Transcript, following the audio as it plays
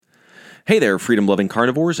Hey there, freedom-loving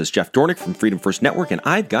carnivores. It's Jeff Dornick from Freedom First Network, and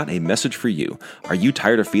I've got a message for you. Are you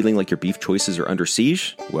tired of feeling like your beef choices are under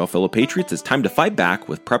siege? Well, fellow patriots, it's time to fight back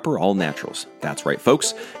with Prepper All Naturals. That's right,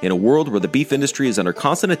 folks. In a world where the beef industry is under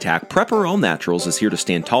constant attack, Prepper All Naturals is here to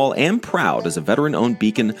stand tall and proud as a veteran-owned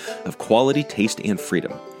beacon of quality, taste, and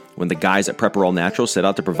freedom. When the guys at Prepper All Naturals set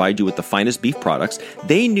out to provide you with the finest beef products,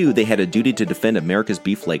 they knew they had a duty to defend America's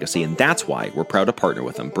beef legacy, and that's why we're proud to partner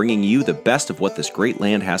with them, bringing you the best of what this great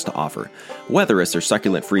land has to offer. Whether it's their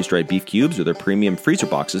succulent freeze-dried beef cubes or their premium freezer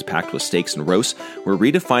boxes packed with steaks and roasts, we're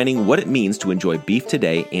redefining what it means to enjoy beef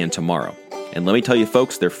today and tomorrow. And let me tell you,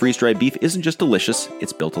 folks, their freeze-dried beef isn't just delicious,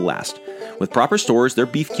 it's built to last. With proper stores, their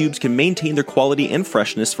beef cubes can maintain their quality and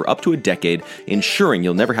freshness for up to a decade, ensuring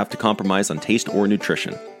you'll never have to compromise on taste or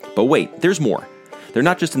nutrition. But wait, there's more. They're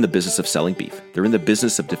not just in the business of selling beef. They're in the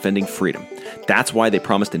business of defending freedom. That's why they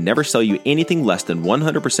promise to never sell you anything less than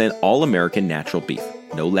 100% all-American natural beef.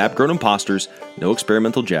 No lab-grown imposters, no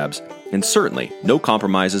experimental jabs, and certainly no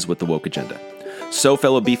compromises with the woke agenda. So,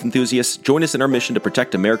 fellow beef enthusiasts, join us in our mission to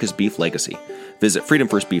protect America's beef legacy. Visit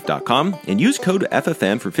freedomfirstbeef.com and use code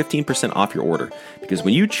FFN for 15% off your order. Because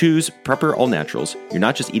when you choose Prepper All Naturals, you're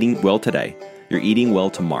not just eating well today, you're eating well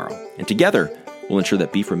tomorrow. And together, we'll ensure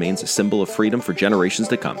that beef remains a symbol of freedom for generations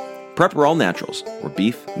to come. Prepper All Naturals, where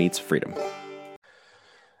beef meets freedom.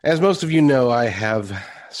 As most of you know, I have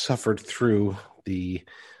suffered through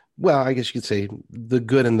I guess you could say the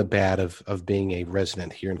good and the bad of being a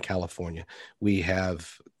resident here in California. We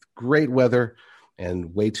have great weather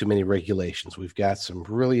and way too many regulations. We've got some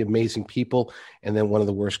really amazing people, and then one of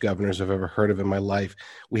the worst governors I've ever heard of in my life.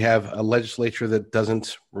 We have a legislature that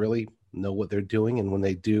doesn't really know what they're doing, and when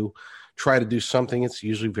they do try to do something, it's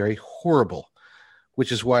usually very horrible,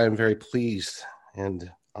 which is why I'm very pleased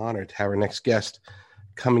and honored to have our next guest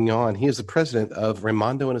coming on. He is the president of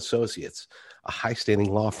Raimondo and Associates, a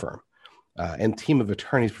high-standing law firm and team of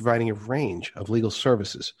attorneys providing a range of legal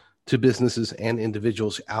services to businesses and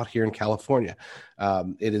individuals out here in California. I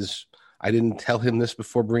didn't tell him this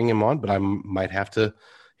before bringing him on, but I might have to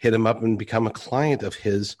hit him up and become a client of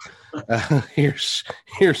his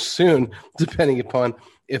here soon, depending upon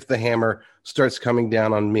if the hammer starts coming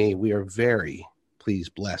down on me. We are very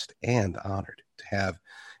pleased, blessed, and honored to have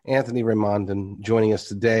Anthony Raimondo joining us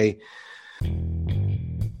today.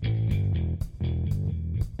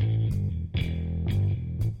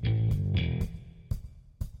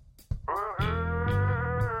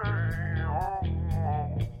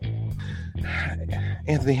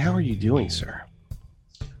 Anthony, how are you doing, sir?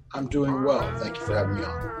 I'm doing well. Thank you for having me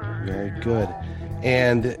on. Very good.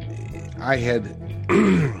 And I had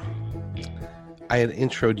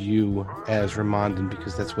introed you as Raimondo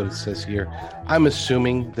because that's what it says here. I'm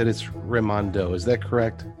assuming that it's Raimondo. Is that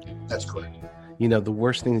correct? That's correct. You know, the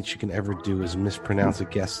worst thing that you can ever do is mispronounce a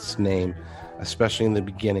guest's name, especially in the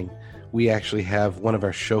beginning. We actually have one of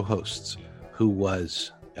our show hosts who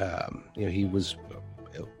was,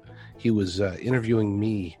 he was interviewing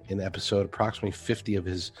me in episode approximately 50 of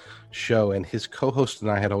his show, and his co-host and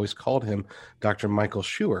I had always called him Dr. Michael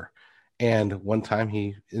Schuer. And one time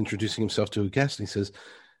he introducing himself to a guest, and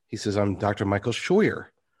he says, I'm Dr. Michael Schuer.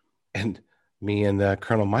 And me and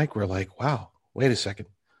Colonel Mike were like, wow, wait a second.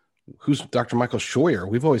 Who's Dr. Michael Schuer?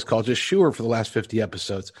 We've always called you Schuer for the last 50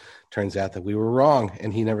 episodes. Turns out that we were wrong,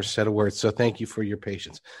 and he never said a word. So thank you for your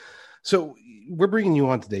patience. So we're bringing you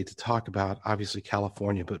on today to talk about, obviously,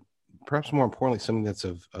 California, but perhaps more importantly, something that's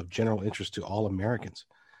of general interest to all Americans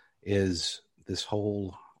is this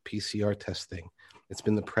whole PCR test thing. It's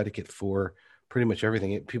been the predicate for pretty much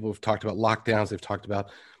everything. People have talked about lockdowns. They've talked about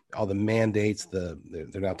all the mandates. They're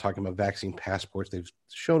now talking about vaccine passports. They've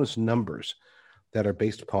shown us numbers that are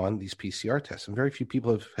based upon these PCR tests. And very few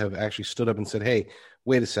people have actually stood up and said, hey,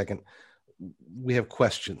 wait a second. We have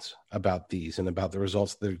questions about these and about the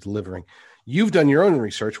results they're delivering. You've done your own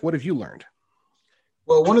research. What have you learned?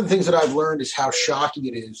 Well, one of the things that I've learned is how shocking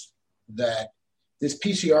it is that this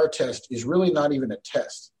PCR test is really not even a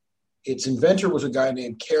test. Its inventor was a guy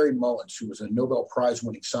named Kerry Mullins, who was a Nobel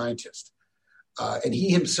Prize-winning scientist. And he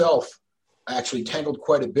himself actually tangled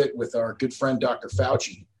quite a bit with our good friend, Dr.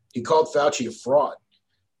 Fauci. He called Fauci a fraud.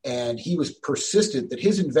 And he was persistent that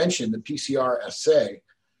his invention, the PCR assay,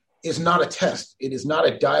 is not a test. It is not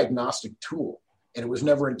a diagnostic tool. And it was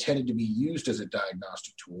never intended to be used as a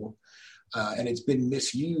diagnostic tool. And it's been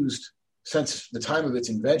misused since the time of its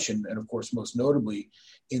invention, and of course, most notably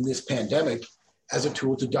in this pandemic, as a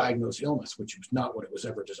tool to diagnose illness, which was not what it was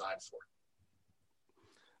ever designed for.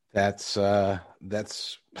 That's kind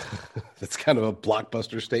of a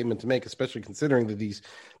blockbuster statement to make, especially considering that these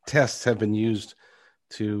tests have been used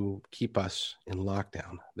to keep us in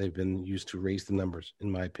lockdown. They've been used to raise the numbers,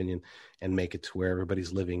 in my opinion, and make it to where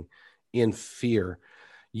everybody's living in fear.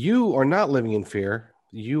 You are not living in fear.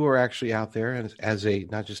 You are actually out there as a,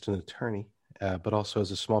 not just an attorney, but also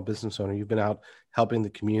as a small business owner. You've been out helping the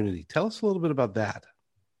community. Tell us a little bit about that.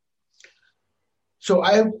 So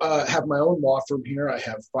I have my own law firm here. I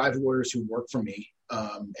have 5 lawyers who work for me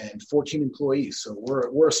and 14 employees. So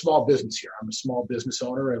we're a small business here. I'm a small business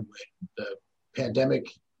owner. And when the pandemic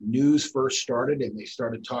news first started and they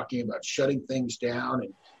started talking about shutting things down,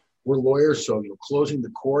 and we're lawyers, so closing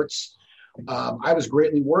the courts, I was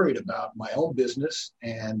greatly worried about my own business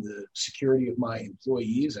and the security of my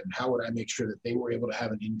employees and how would I make sure that they were able to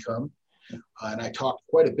have an income. And I talked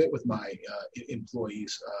quite a bit with my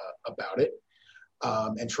employees about it.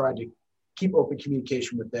 And tried to keep open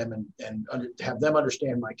communication with them and have them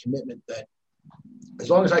understand my commitment that as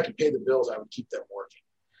long as I could pay the bills, I would keep them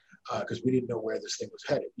working because we didn't know where this thing was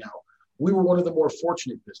headed. Now, we were one of the more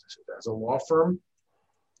fortunate businesses. As a law firm,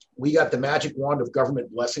 we got the magic wand of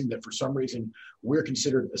government blessing that for some reason we're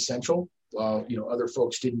considered essential, while other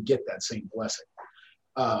folks didn't get that same blessing.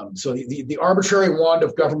 So the arbitrary wand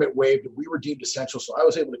of government waved, and we were deemed essential. So I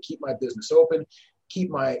was able to keep my business open,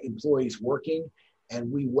 keep my employees working, and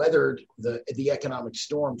we weathered the economic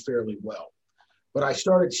storm fairly well. But I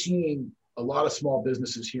started seeing a lot of small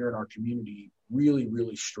businesses here in our community really,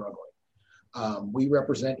 really struggling. We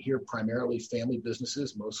represent here primarily family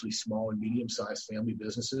businesses, mostly small and medium-sized family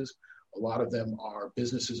businesses. A lot of them are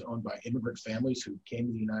businesses owned by immigrant families who came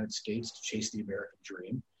to the United States to chase the American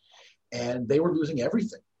dream. And they were losing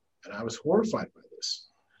everything. And I was horrified by this.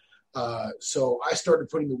 So I started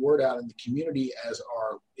putting the word out in the community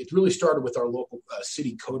it really started with our local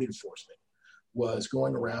city code enforcement, was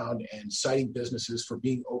going around and citing businesses for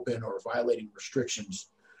being open or violating restrictions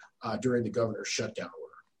during the governor's shutdown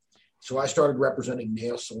order. So I started representing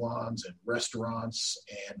nail salons and restaurants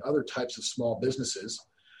and other types of small businesses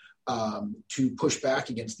to push back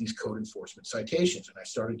against these code enforcement citations. And I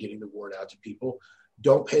started getting the word out to people,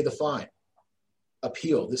 don't pay the fine,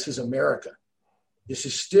 appeal. This is America. This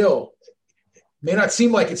is still, may not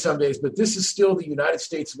seem like it some days, but this is still the United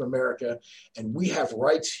States of America, and we have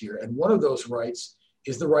rights here. And one of those rights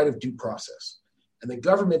is the right of due process. And the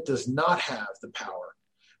government does not have the power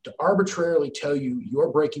to arbitrarily tell you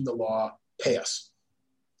you're breaking the law, pay us.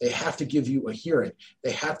 They have to give you a hearing.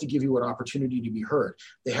 They have to give you an opportunity to be heard.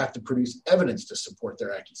 They have to produce evidence to support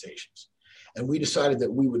their accusations. And we decided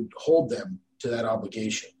that we would hold them to that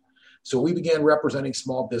obligation. So we began representing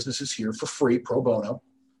small businesses here for free, pro bono,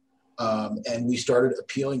 and we started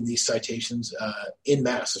appealing these citations en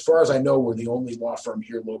masse. As far as I know, we're the only law firm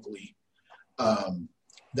here locally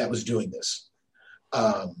that was doing this.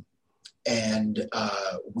 And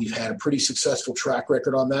we've had a pretty successful track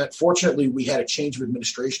record on that. Fortunately, we had a change of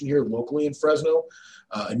administration here locally in Fresno.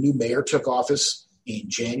 A new mayor took office in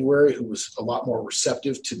January who was a lot more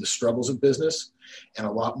receptive to the struggles of business and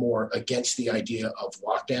a lot more against the idea of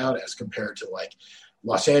lockdown as compared to like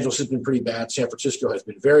Los Angeles has been pretty bad. San Francisco has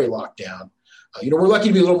been very locked down. We're lucky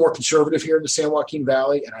to be a little more conservative here in the San Joaquin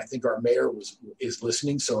Valley, and I think our mayor is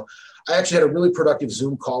listening. So I actually had a really productive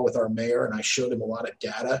Zoom call with our mayor, and I showed him a lot of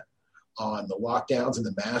data on the lockdowns and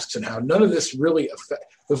the masks and how none of this really affects.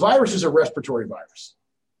 The virus is a respiratory virus.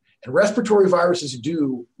 And respiratory viruses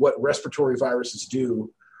do what respiratory viruses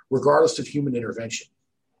do, regardless of human intervention.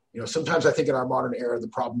 Sometimes I think in our modern era, the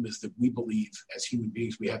problem is that we believe as human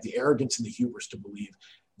beings, we have the arrogance and the hubris to believe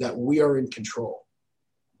that we are in control.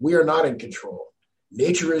 We are not in control.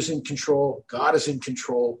 Nature is in control. God is in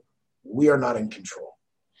control. We are not in control.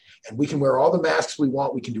 And we can wear all the masks we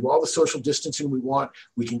want. We can do all the social distancing we want.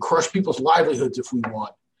 We can crush people's livelihoods if we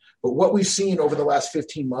want. But what we've seen over the last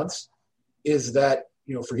 15 months is that,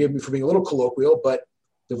 forgive me for being a little colloquial, but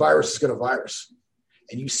the virus is going to virus.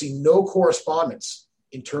 And you see no correspondence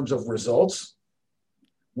in terms of results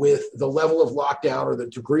with the level of lockdown or the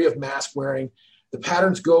degree of mask wearing. The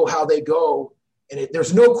patterns go how they go, and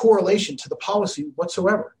there's no correlation to the policy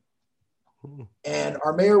whatsoever. And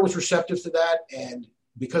our mayor was receptive to that, and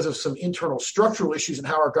because of some internal structural issues in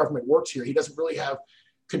how our government works here, he doesn't really have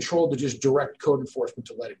control to just direct code enforcement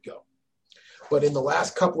to let it go. But in the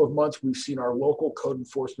last couple of months, we've seen our local code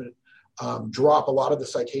enforcement drop a lot of the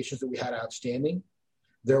citations that we had outstanding.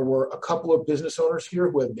 There were a couple of business owners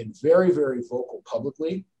here who have been very, very vocal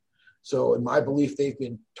publicly. So in my belief, they've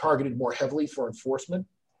been targeted more heavily for enforcement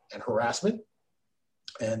and harassment.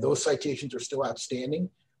 And those citations are still outstanding,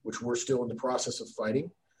 which we're still in the process of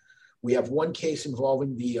fighting. We have one case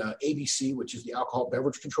involving the ABC, which is the Alcohol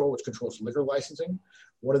Beverage Control, which controls liquor licensing.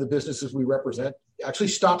 One of the businesses we represent actually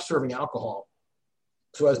stopped serving alcohol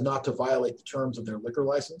so as not to violate the terms of their liquor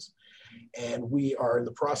license. And we are in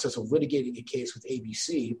the process of litigating a case with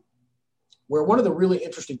ABC, where one of the really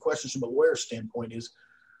interesting questions from a lawyer's standpoint is,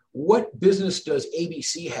 what business does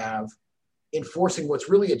ABC have enforcing what's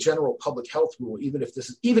really a general public health rule, even if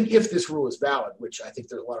this rule is valid, which I think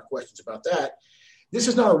there's a lot of questions about that. This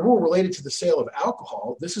is not a rule related to the sale of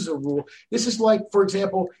alcohol. This is a rule. This is like, for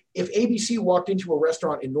example, if ABC walked into a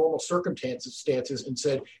restaurant in normal circumstances and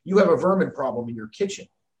said, you have a vermin problem in your kitchen.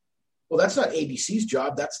 Well, that's not ABC's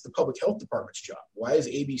job. That's the public health department's job. Why is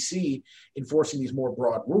ABC enforcing these more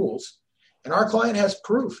broad rules? And our client has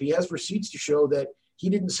proof. He has receipts to show that he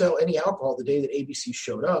didn't sell any alcohol the day that ABC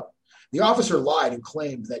showed up. The officer lied and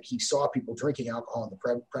claimed that he saw people drinking alcohol on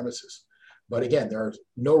the premises. But again, there's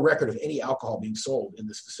no record of any alcohol being sold in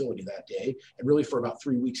this facility that day, and really for about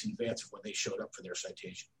 3 weeks in advance of when they showed up for their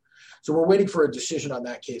citation. So we're waiting for a decision on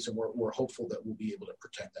that case, and we're hopeful that we'll be able to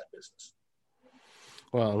protect that business.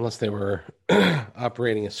 Well, unless they were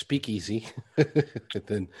operating a speakeasy,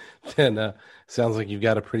 then sounds like you've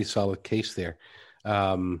got a pretty solid case there.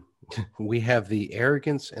 We have the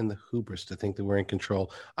arrogance and the hubris to think that we're in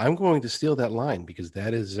control. I'm going to steal that line because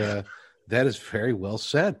that is very well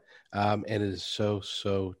said. And it is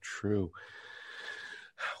so true.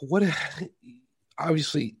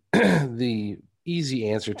 Obviously the easy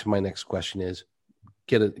answer to my next question is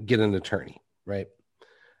get an attorney, right?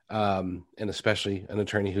 And especially an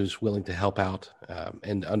attorney who's willing to help out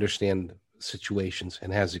and understand situations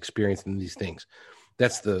and has experience in these things.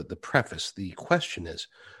 That's the preface. The question is,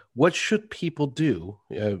 what should people do?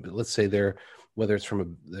 Let's say whether it's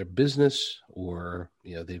from their business or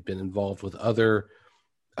they've been involved with other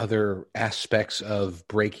aspects of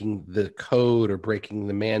breaking the code or breaking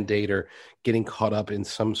the mandate or getting caught up in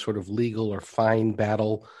some sort of legal or fine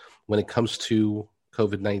battle when it comes to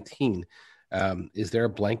COVID-19. Is there a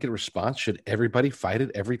blanket response? Should everybody fight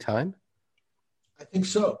it every time? I think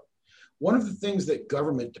so. One of the things that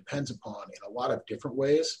government depends upon in a lot of different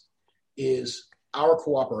ways is our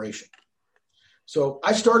cooperation. So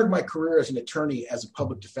I started my career as an attorney, as a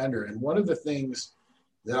public defender. And one of the things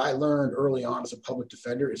that I learned early on as a public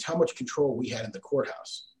defender is how much control we had in the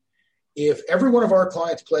courthouse. If every one of our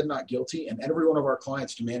clients pled not guilty and every one of our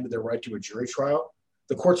clients demanded their right to a jury trial,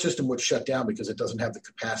 the court system would shut down because it doesn't have the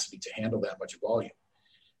capacity to handle that much volume.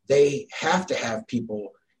 They have to have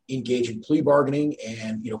people engage in plea bargaining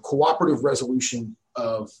and cooperative resolution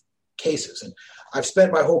of cases. And I've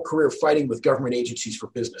spent my whole career fighting with government agencies for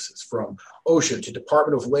businesses, from OSHA to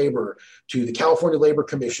Department of Labor to the California Labor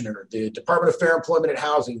Commissioner, the Department of Fair Employment and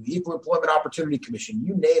Housing, the Equal Employment Opportunity Commission,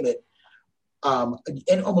 you name it.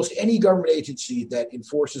 And almost any government agency that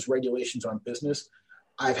enforces regulations on business,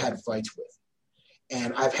 I've had fights with.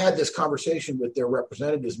 And I've had this conversation with their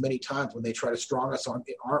representatives many times when they try to strong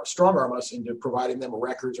arm us into providing them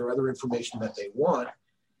records or other information that they want.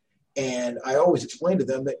 And I always explain to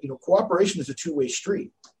them that, cooperation is a two-way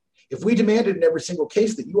street. If we demanded in every single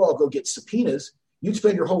case that you all go get subpoenas, you'd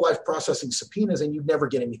spend your whole life processing subpoenas and you'd never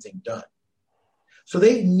get anything done. So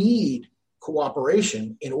they need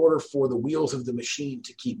cooperation in order for the wheels of the machine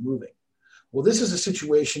to keep moving. Well, this is a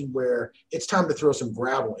situation where it's time to throw some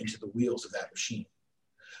gravel into the wheels of that machine.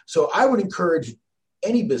 So I would encourage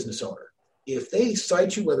any business owner, if they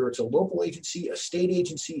cite you, whether it's a local agency, a state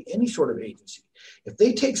agency, any sort of agency, if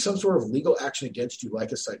they take some sort of legal action against you,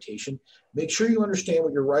 like a citation, make sure you understand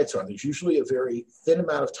what your rights are. There's usually a very thin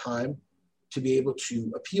amount of time to be able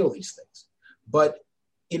to appeal these things. But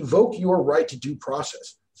invoke your right to due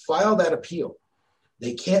process. File that appeal.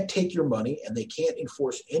 They can't take your money and they can't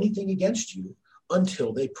enforce anything against you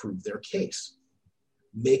until they prove their case.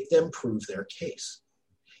 Make them prove their case.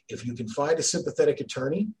 If you can find a sympathetic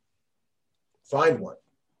attorney, find one.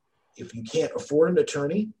 If you can't afford an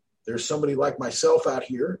attorney, there's somebody like myself out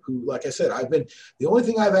here who, like I said, the only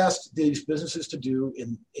thing I've asked these businesses to do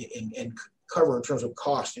and cover in terms of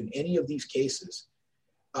cost in any of these cases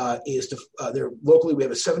is to, locally we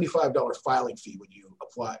have a $75 filing fee when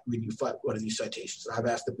you file one of these citations. And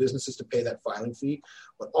I've asked the businesses to pay that filing fee,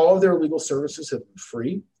 but all of their legal services have been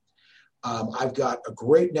free. I've got a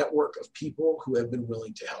great network of people who have been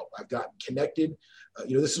willing to help. I've gotten connected.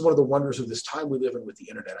 This is one of the wonders of this time we live in with the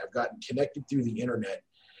internet. I've gotten connected through the internet.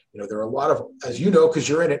 There are a lot of, as you know, because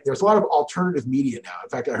you're in it, there's a lot of alternative media now. In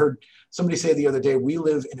fact, I heard somebody say the other day, we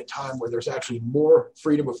live in a time where there's actually more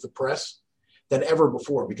freedom of the press than ever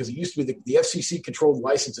before, because it used to be the FCC controlled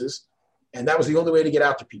licenses, and that was the only way to get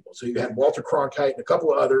out to people. So you had Walter Cronkite and a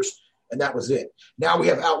couple of others, and that was it. Now we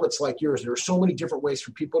have outlets like yours. There are so many different ways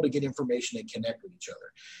for people to get information and connect with each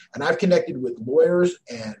other. And I've connected with lawyers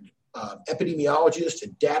and epidemiologists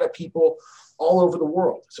and data people all over the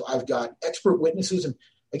world. So I've got expert witnesses. And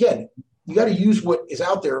again, you got to use what is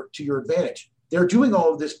out there to your advantage. They're doing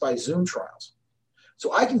all of this by Zoom trials.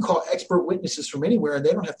 So I can call expert witnesses from anywhere and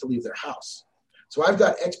they don't have to leave their house. So I've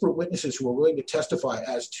got expert witnesses who are willing to testify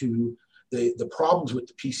as to the problems with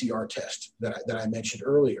the PCR test that I mentioned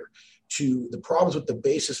earlier, to the problems with the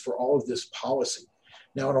basis for all of this policy.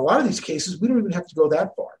 Now, in a lot of these cases, we don't even have to go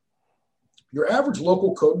that far. Your average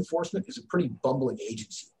local code enforcement is a pretty bumbling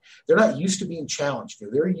agency. They're not used to being challenged.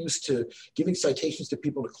 They're used to giving citations to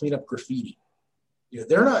people to clean up graffiti.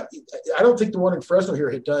 They're not, I don't think the one in Fresno here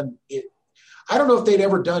had done it. I don't know if they'd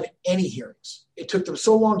ever done any hearings. It took them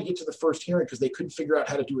so long to get to the first hearing because they couldn't figure out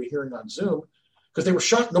how to do a hearing on Zoom because they were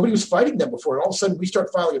shocked. Nobody was fighting them before. And all of a sudden we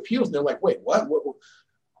start filing appeals and they're like, wait, what?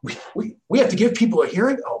 We have to give people a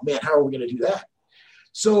hearing? Oh man, how are we going to do that?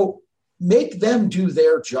 So make them do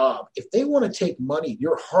their job. If they want to take money,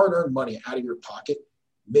 your hard-earned money out of your pocket,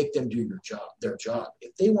 make them do their job.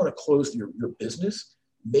 If they want to close your business,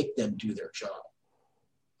 make them do their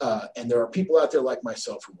job. And there are people out there like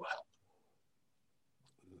myself who will help.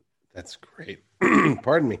 That's great.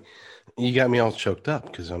 Pardon me. You got me all choked up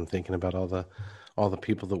because I'm thinking about all the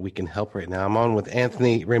people that we can help right now. I'm on with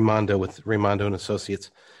Anthony Raimondo with Raimondo and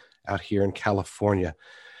Associates out here in California.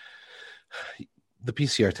 The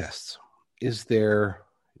PCR tests.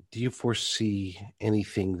 Do you foresee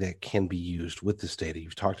anything that can be used with this data?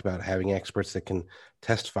 You've talked about having experts that can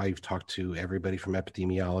testify. You've talked to everybody from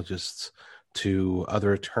epidemiologists to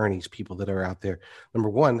other attorneys, people that are out there. Number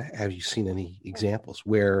one, have you seen any examples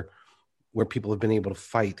where people have been able to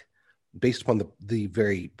fight based upon the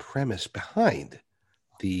very premise behind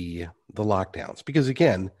the lockdowns? Because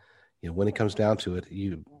again, when it comes down to it,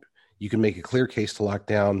 you can make a clear case to lock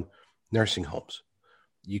down nursing homes.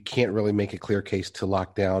 You can't really make a clear case to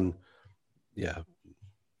lock down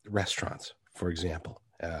restaurants, for example.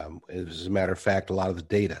 As a matter of fact, a lot of the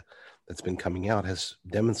data that's been coming out has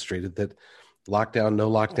demonstrated that lockdown, no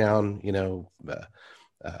lockdown,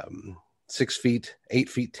 6 feet, 8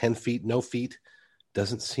 feet, 10 feet, no feet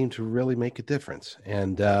doesn't seem to really make a difference.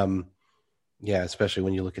 And especially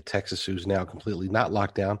when you look at Texas, who's now completely not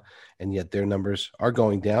locked down, and yet their numbers are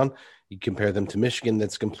going down. You compare them to Michigan,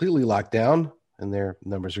 that's completely locked down, and their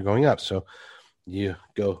numbers are going up. So you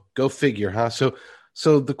go figure, huh?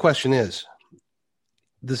 So the question is,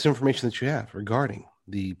 this information that you have regarding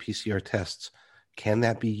the PCR tests, can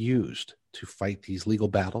that be used to fight these legal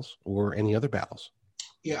battles or any other battles?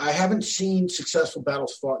 Yeah, I haven't seen successful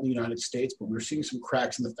battles fought in the United States, but we're seeing some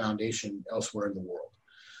cracks in the foundation elsewhere in the world.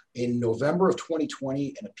 In November of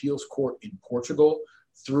 2020, an appeals court in Portugal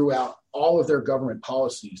threw out all of their government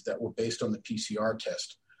policies that were based on the PCR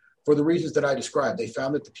test. For the reasons that I described, they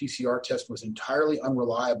found that the PCR test was entirely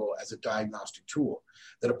unreliable as a diagnostic tool,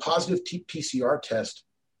 that a positive PCR test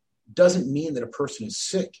doesn't mean that a person is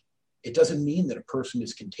sick. It doesn't mean that a person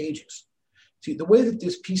is contagious. See, the way that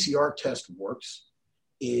this PCR test works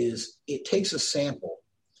is it takes a sample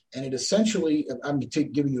and it essentially, I'm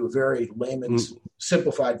giving you a very layman's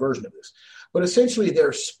simplified version of this, but essentially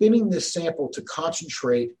they're spinning this sample to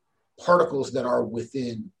concentrate particles that are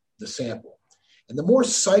within the sample. And the more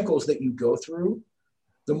cycles that you go through,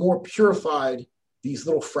 the more purified these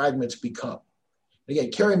little fragments become.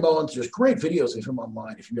 Again, Kerry Mullins, there's great videos of him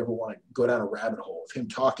online if you ever want to go down a rabbit hole of him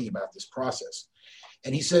talking about this process.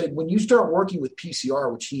 And he said, when you start working with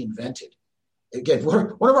PCR, which he invented, again,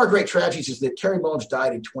 one of our great tragedies is that Kerry Mullins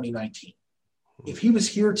died in 2019. If he was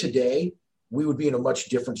here today, we would be in a much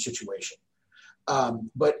different situation.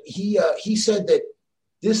 But he said that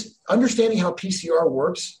this understanding how PCR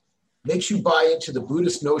works makes you buy into the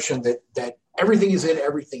Buddhist notion that everything is in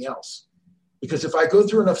everything else. Because if I go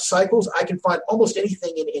through enough cycles, I can find almost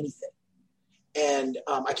anything in anything. And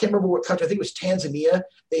I can't remember what country, I think it was Tanzania.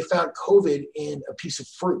 They found COVID in a piece of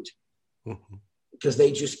fruit because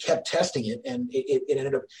they just kept testing it and it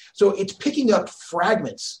ended up. So it's picking up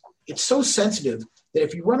fragments. It's so sensitive that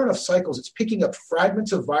if you run enough cycles, it's picking up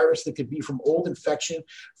fragments of virus that could be from old infection,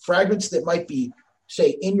 fragments that might be,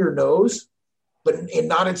 say, in your nose, but in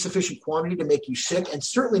not in sufficient quantity to make you sick, and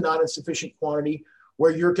certainly not in sufficient quantity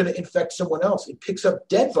where you're going to infect someone else. It picks up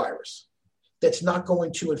dead virus that's not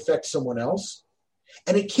going to infect someone else.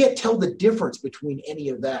 And it can't tell the difference between any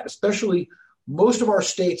of that, especially most of our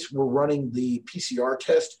states were running the PCR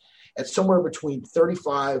test at somewhere between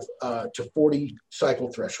 35 to 40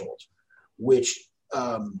 cycle thresholds, which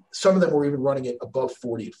some of them were even running it above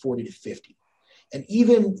 40 to 50. And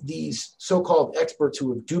even these so-called experts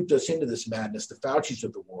who have duped us into this madness, the Faucis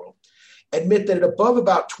of the world, admit that at above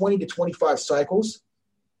about 20 to 25 cycles,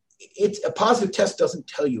 a positive test doesn't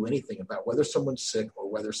tell you anything about whether someone's sick or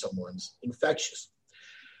whether someone's infectious.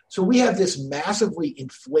 So we have this massively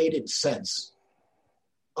inflated sense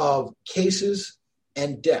of cases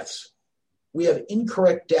and deaths. We have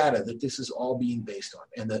incorrect data that this is all being based on.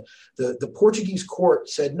 And the Portuguese court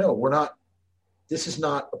said, no, this is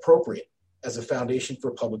not appropriate as a foundation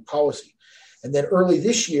for public policy. And then early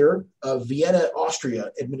this year, Vienna,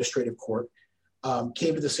 Austria Administrative Court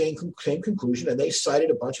came to the same conclusion, and they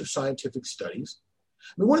cited a bunch of scientific studies.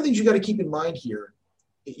 I mean, one of the things you got to keep in mind here,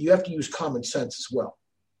 you have to use common sense as well.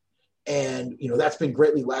 And, that's been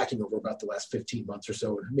greatly lacking over about the last 15 months or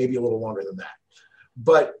so, maybe a little longer than that.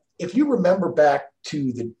 But if you remember back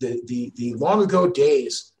to the long ago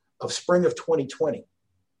days of spring of 2020,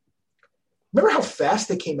 remember how fast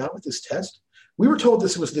they came out with this test? We were told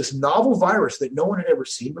this was this novel virus that no one had ever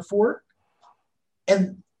seen before.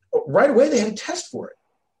 And right away, they had a test for it.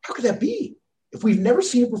 How could that be? If we've never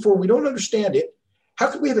seen it before, we don't understand it, how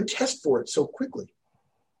could we have a test for it so quickly?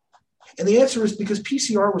 And the answer is because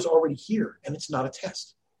PCR was already here, and it's not a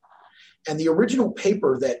test. And the original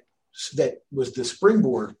paper that was the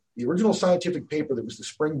springboard, the original scientific paper that was the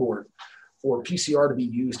springboard for PCR to be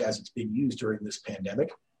used as it's been used during this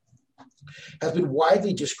pandemic, has been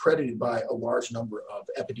widely discredited by a large number of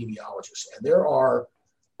epidemiologists. And there are,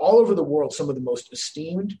 all over the world, some of the most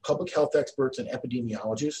esteemed public health experts and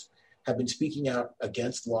epidemiologists have been speaking out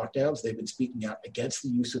against lockdowns. They've been speaking out against the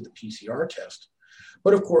use of the PCR test.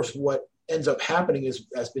 But of course, what ends up happening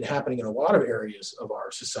has been happening in a lot of areas of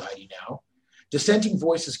our society now. Dissenting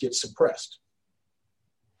voices get suppressed.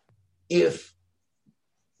 If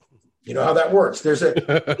you know how that works,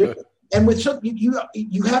 and with some,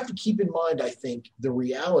 you have to keep in mind, I think, the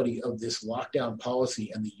reality of this lockdown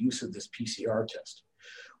policy and the use of this PCR test.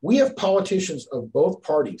 We have politicians of both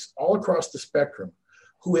parties all across the spectrum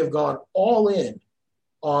who have gone all in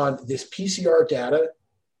on this PCR data,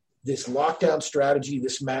 this lockdown strategy,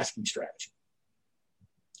 this masking strategy.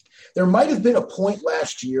 There might have been a point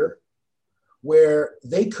last year where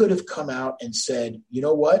they could have come out and said, you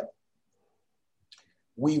know what?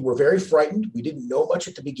 We were very frightened. We didn't know much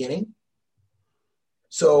at the beginning.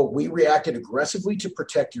 So we reacted aggressively to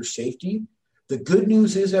protect your safety. The good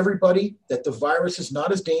news is, everybody, that the virus is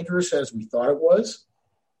not as dangerous as we thought it was.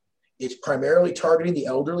 It's primarily targeting the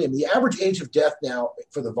elderly. I mean, the average age of death now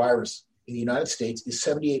for the virus in the United States is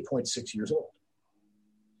 78.6 years old.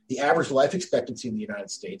 The average life expectancy in the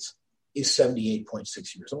United States is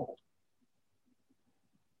 78.6 years old.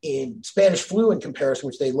 In Spanish flu, in comparison,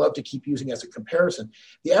 which they love to keep using as a comparison,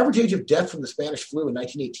 the average age of death from the Spanish flu in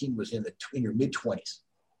 1918 was in your mid-20s.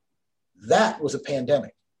 That was a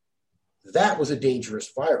pandemic. That was a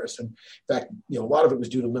dangerous virus. And in fact, a lot of it was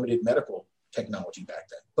due to limited medical technology back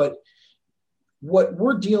then. But what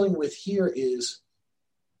we're dealing with here is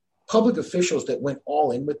public officials that went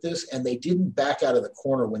all in with this, and they didn't back out of the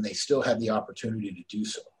corner when they still had the opportunity to do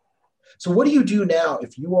so. So what do you do now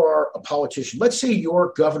if you are a politician? Let's say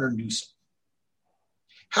you're Governor Newsom.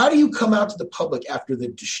 How do you come out to the public after the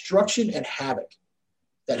destruction and havoc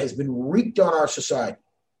that has been wreaked on our society?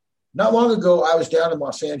 Not long ago, I was down in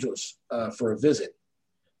Los Angeles for a visit,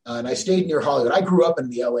 and I stayed near Hollywood. I grew up in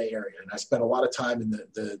the LA area, and I spent a lot of time in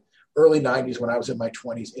the early 90s when I was in my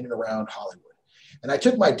 20s in and around Hollywood. And I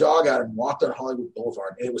took my dog out and walked on Hollywood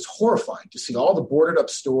Boulevard, and it was horrifying to see all the boarded up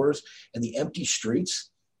stores and the empty streets.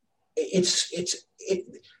 The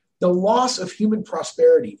loss of human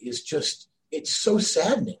prosperity is just, it's so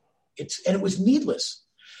saddening. And it was needless.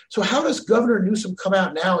 So how does Governor Newsom come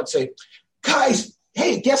out now and say, guys,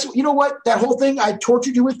 hey, you know what? That whole thing I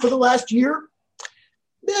tortured you with for the last year,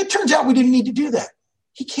 it turns out we didn't need to do that.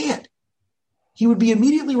 He can't. He would be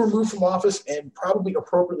immediately removed from office and probably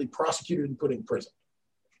appropriately prosecuted and put in prison.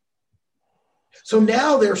 So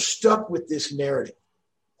now they're stuck with this narrative.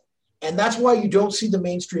 And that's why you don't see the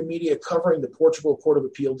mainstream media covering the Portugal Court of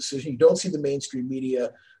Appeal decision. You don't see the mainstream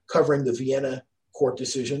media covering the Vienna court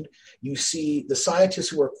decision. You see the scientists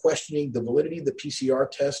who are questioning the validity of the PCR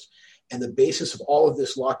test and the basis of all of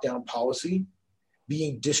this lockdown policy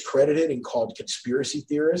being discredited and called conspiracy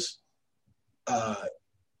theorists.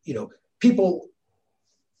 People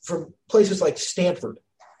from places like Stanford,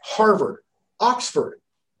 Harvard, Oxford.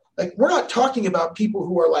 Like, we're not talking about people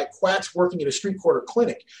who are like quacks working at a street corner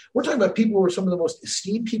clinic. We're talking about people who are some of the most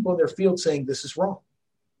esteemed people in their field saying this is wrong.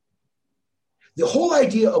 The whole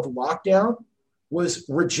idea of lockdown was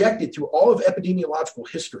rejected through all of epidemiological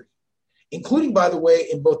history, including, by the way,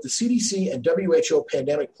 in both the CDC and WHO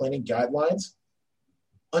pandemic planning guidelines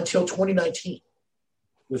until 2019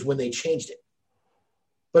 was when they changed it.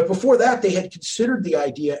 But before that, they had considered the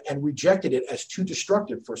idea and rejected it as too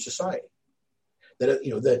destructive for society.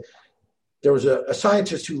 There was a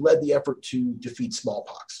scientist who led the effort to defeat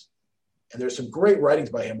smallpox. And there's some great writings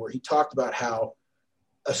by him where he talked about how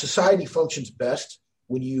a society functions best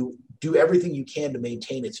when you do everything you can to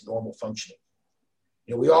maintain its normal functioning.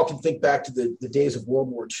 We all can think back to the days of World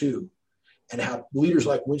War II and how leaders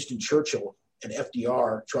like Winston Churchill and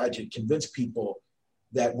FDR tried to convince people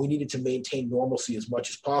that we needed to maintain normalcy as much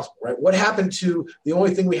as possible, right? What happened to the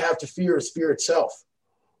only thing we have to fear is fear itself?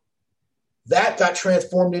 That got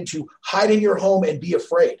transformed into hide in your home and be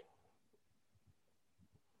afraid.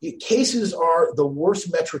 Cases are the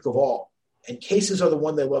worst metric of all, and cases are the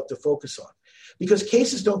one they love to focus on. Because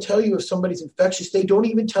cases don't tell you if somebody's infectious. They don't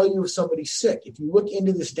even tell you if somebody's sick. If you look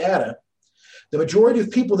into this data, the majority of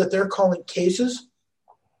people that they're calling cases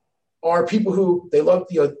are people who they love,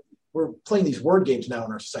 we're playing these word games now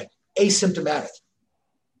in our society, asymptomatic.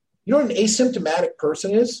 You know what an asymptomatic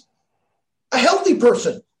person is? A healthy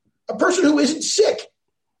person, a person who isn't sick.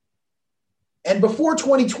 And before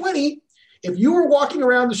 2020, if you were walking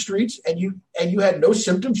around the streets and you had no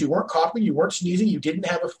symptoms, you weren't coughing, you weren't sneezing, you didn't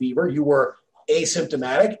have a fever, you were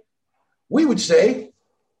asymptomatic, we would say,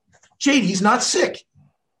 JD's not sick.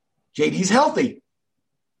 JD's healthy.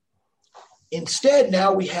 Instead,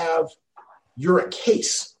 now we have, you're a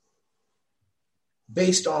case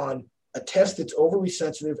based on a test that's overly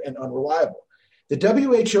sensitive and unreliable. The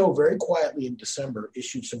WHO very quietly in December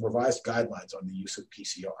issued some revised guidelines on the use of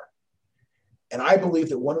PCR. And I believe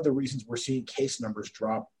that one of the reasons we're seeing case numbers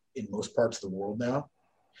drop in most parts of the world now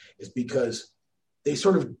is because they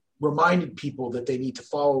sort of reminded people that they need to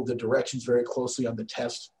follow the directions very closely on the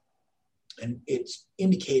test. And it's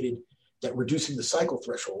indicated that reducing the cycle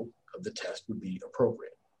threshold of the test would be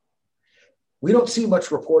appropriate. We don't see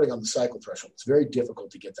much reporting on the cycle threshold. It's very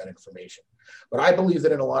difficult to get that information. But I believe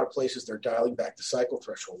that in a lot of places, they're dialing back the cycle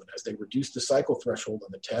threshold. And as they reduce the cycle threshold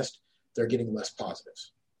on the test, they're getting less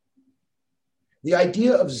positives. The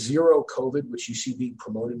idea of zero COVID, which you see being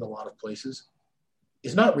promoted in a lot of places,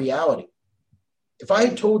 is not reality. If I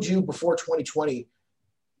had told you before 2020,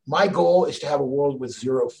 my goal is to have a world with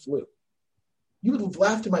zero flu, you would have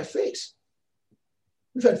laughed in my face.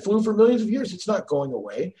 We've had flu for millions of years. It's not going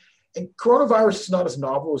away. And coronavirus is not as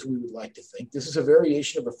novel as we would like to think. This is a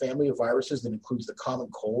variation of a family of viruses that includes the common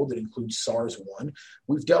cold, that includes SARS-1.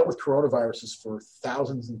 We've dealt with coronaviruses for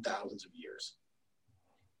thousands and thousands of years.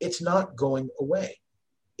 It's not going away.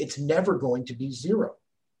 It's never going to be zero.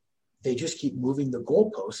 They just keep moving the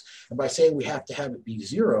goalposts. And by saying we have to have it be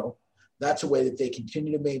zero, that's a way that they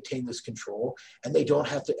continue to maintain this control, and they don't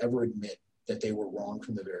have to ever admit that they were wrong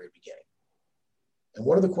from the very beginning. And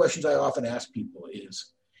one of the questions I often ask people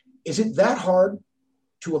is it that hard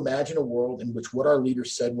to imagine a world in which what our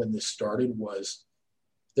leaders said when this started was,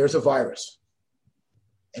 there's a virus,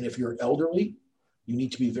 and if you're elderly, you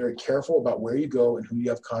need to be very careful about where you go and who you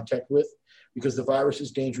have contact with, because the virus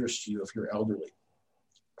is dangerous to you if you're elderly.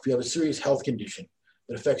 If you have a serious health condition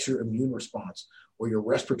that affects your immune response or your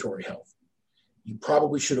respiratory health, you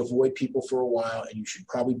probably should avoid people for a while, and you should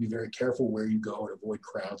probably be very careful where you go and avoid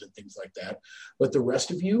crowds and things like that. But the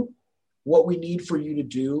rest of you, what we need for you to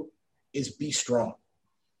do is be strong.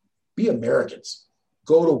 Be Americans.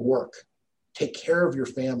 Go to work. Take care of your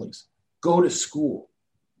families. Go to school.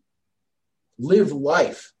 Live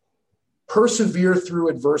life. Persevere through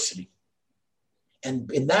adversity.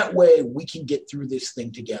 And in that way, we can get through this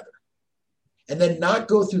thing together. And then not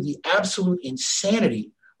go through the absolute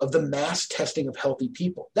insanity of the mass testing of healthy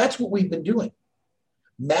people. That's what we've been doing.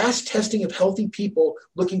 Mass testing of healthy people,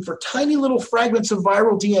 looking for tiny little fragments of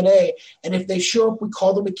viral DNA. And if they show up, we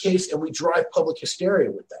call them a case and we drive public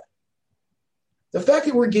hysteria with that. The fact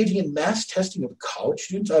that we're engaging in mass testing of college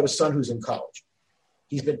students, I have a son who's in college.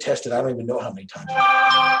 He's been tested, I don't even know how many times.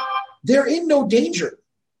 They're in no danger.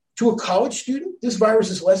 To a college student, this virus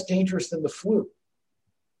is less dangerous than the flu.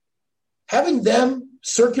 Having them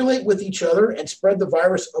circulate with each other and spread the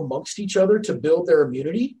virus amongst each other to build their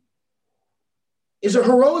immunity is a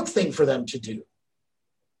heroic thing for them to do.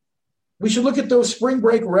 We should look at those spring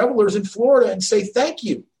break revelers in Florida and say thank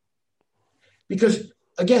you. Because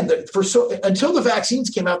again, until the vaccines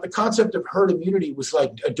came out, the concept of herd immunity was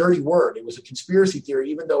like a dirty word. It was a conspiracy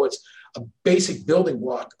theory, even though it's a basic building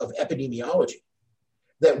block of epidemiology.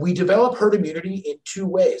 That we develop herd immunity in two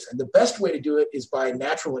ways. And the best way to do it is by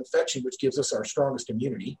natural infection, which gives us our strongest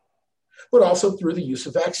immunity, but also through the use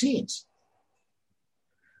of vaccines.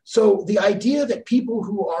 So the idea that people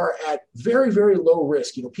who are at very, very low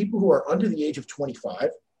risk, people who are under the age of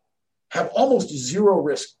 25, have almost zero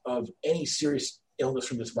risk of any serious illness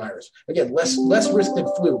from this virus. Again, less risk than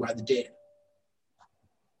flu by the data.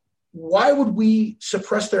 Why would we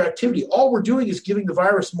suppress their activity? All we're doing is giving the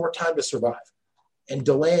virus more time to survive and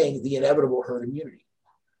delaying the inevitable herd immunity.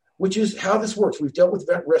 which is how this works. We've dealt with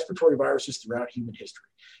respiratory viruses throughout human history.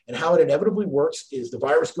 And how it inevitably works is the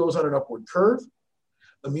virus goes on an upward curve,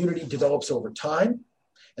 immunity develops over time,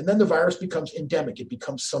 and then the virus becomes endemic. It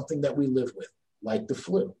becomes something that we live with, like the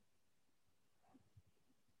flu.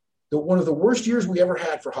 One of the worst years we ever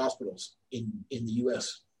had for hospitals in the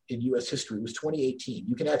U.S. in U.S. history was 2018.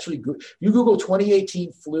 You can actually, you Google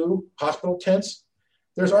 2018 flu hospital tents,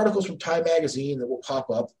 there's articles from Time Magazine that will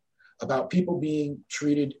pop up about people being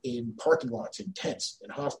treated in parking lots, in tents, in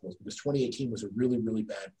hospitals, because 2018 was a really, really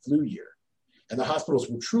bad flu year. And the hospitals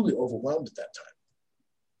were truly overwhelmed at that time.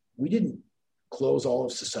 We didn't close all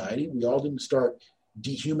of society. We all didn't start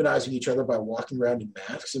dehumanizing each other by walking around in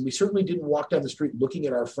masks. And we certainly didn't walk down the street looking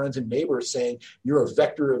at our friends and neighbors saying, you're a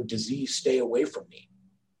vector of disease, stay away from me,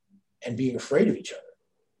 and being afraid of each other.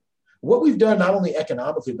 What we've done, not only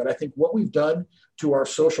economically, but I think what we've done to our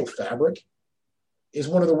social fabric is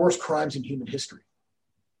one of the worst crimes in human history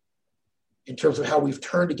in terms of how we've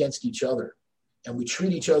turned against each other. And we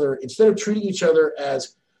treat each other, instead of treating each other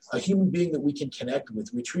as a human being that we can connect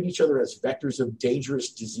with, we treat each other as vectors of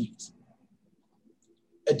dangerous disease.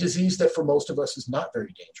 A disease that for most of us is not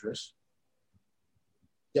very dangerous,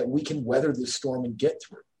 that we can weather this storm and get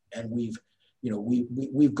through. And we've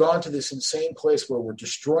gone to this insane place where we're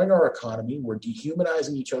destroying our economy, we're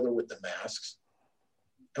dehumanizing each other with the masks,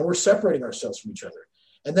 and we're separating ourselves from each other.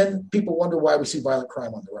 And then people wonder why we see violent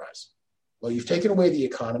crime on the rise. Well, you've taken away the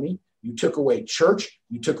economy, you took away church,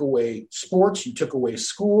 you took away sports, you took away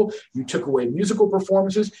school, you took away musical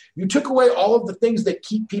performances, you took away all of the things that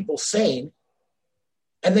keep people sane,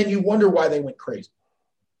 and then you wonder why they went crazy.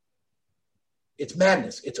 It's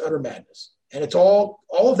madness, it's utter madness. And it's all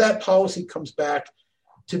of that policy comes back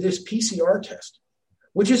to this PCR test,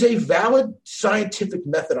 which is a valid scientific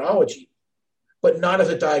methodology, but not as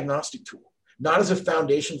a diagnostic tool, not as a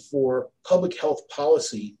foundation for public health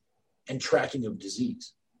policy and tracking of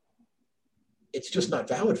disease. It's just not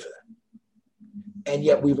valid for that. And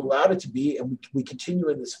yet we've allowed it to be, and we continue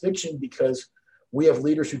in this fiction because we have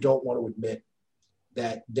leaders who don't want to admit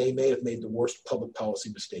that they may have made the worst public policy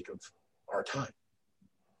mistake of our time.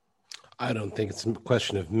 I don't think it's a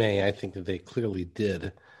question of may. I think that they clearly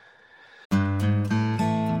did.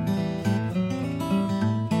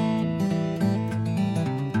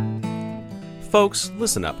 Folks,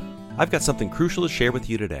 listen up. I've got something crucial to share with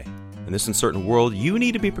you today. In this uncertain world, you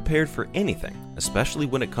need to be prepared for anything, especially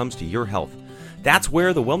when it comes to your health. That's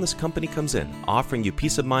where the Wellness Company comes in, offering you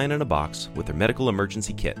peace of mind in a box with their medical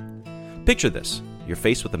emergency kit. Picture this. You're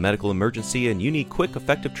faced with a medical emergency and you need quick,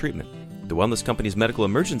 effective treatment. The Wellness Company's medical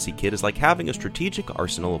emergency kit is like having a strategic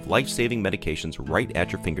arsenal of life-saving medications right at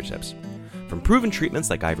your fingertips. From proven treatments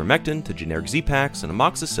like ivermectin to generic Z-Paks and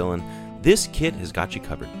amoxicillin, this kit has got you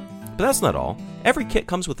covered. But that's not all. Every kit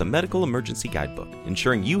comes with a medical emergency guidebook,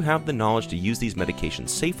 ensuring you have the knowledge to use these medications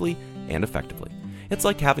safely and effectively. It's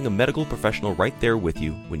like having a medical professional right there with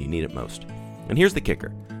you when you need it most. And here's the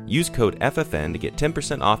kicker. Use code FFN to get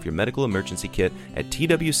 10% off your medical emergency kit at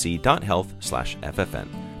twc.health/FFN.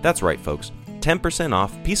 That's right, folks. 10%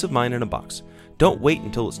 off, peace of mind in a box. Don't wait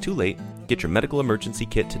until it's too late. Get your medical emergency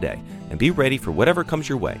kit today and be ready for whatever comes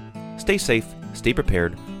your way. Stay safe, stay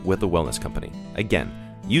prepared with the Wellness Company. Again,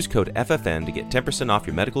 use code FFN to get 10% off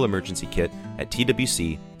your medical emergency kit at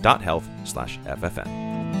twc.health/FFN.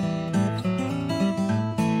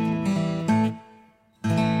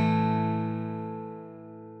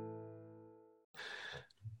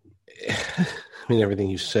 I mean, everything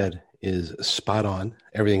you said is spot on.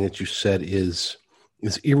 Everything that you said is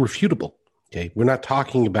irrefutable. Okay, we're not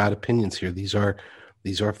talking about opinions here. These are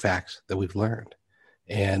facts that we've learned,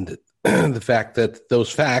 and the fact that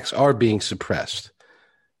those facts are being suppressed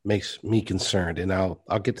makes me concerned. And I'll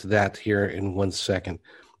get to that here in 1 second.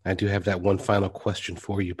 I do have that one final question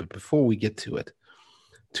for you, but before we get to it,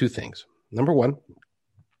 two things. Number one,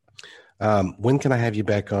 when can I have you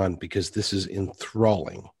back on? Because this is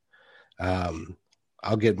enthralling.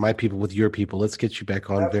 I'll get my people with your people. Let's get you back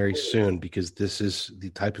on very soon, because this is the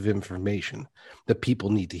type of information that people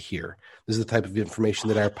need to hear. This is the type of information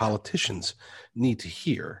that our politicians need to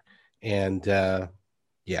hear. And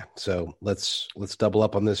yeah, so let's double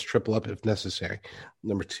up on this, triple up if necessary.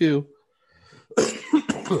 Number two,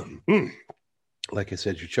 like I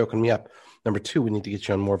said, you're choking me up. Number two, we need to get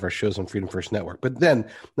you on more of our shows on Freedom First Network. But then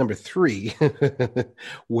number three,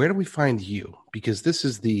 where do we find you? Because this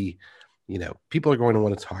is the, people are going to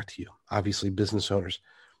want to talk to you. Obviously, business owners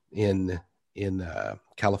in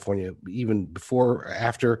California, even before or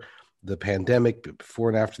after the pandemic, before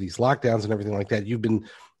and after these lockdowns and everything like that, you've been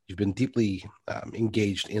deeply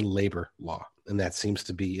engaged in labor law, and that seems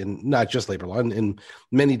to be in not just labor law, in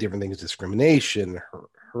many different things, discrimination,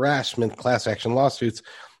 harassment, class action lawsuits.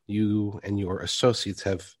 You and your associates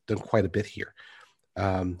have done quite a bit here.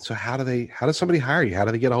 So how does somebody hire you? How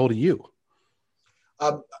do they get a hold of you?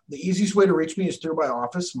 The easiest way to reach me is through my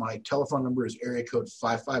office. My telephone number is area code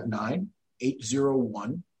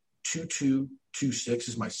 559-801-2226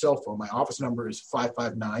 is my cell phone. My office number is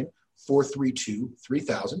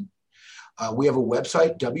 559-432-3000. We have a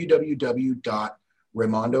website,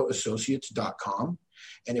 www.raimondoassociates.com.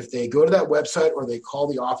 And if they go to that website or they call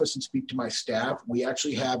the office and speak to my staff, we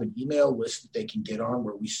actually have an email list that they can get on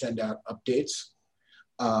where we send out updates.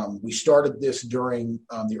 We started this during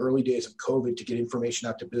the early days of COVID to get information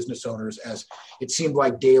out to business owners, as it seemed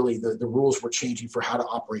like daily the rules were changing for how to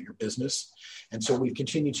operate your business. And so we've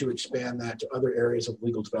continued to expand that to other areas of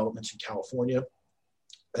legal developments in California.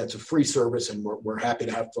 That's a free service, and we're happy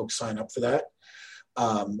to have folks sign up for that.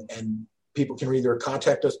 And people can either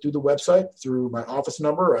contact us through the website, through my office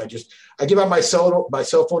number. I give out my cell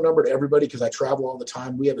phone number to everybody because I travel all the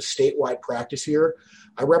time. We have a statewide practice here.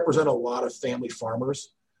 I represent a lot of family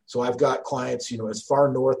farmers. So I've got clients, as far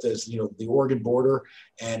north as, the Oregon border,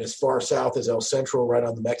 and as far south as El Centro, right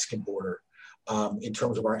on the Mexican border, in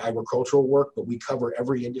terms of our agricultural work. But we cover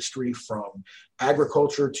every industry from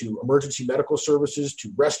agriculture to emergency medical services, to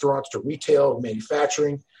restaurants, to retail,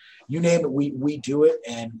 manufacturing. You name it, we do it.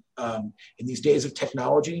 And in these days of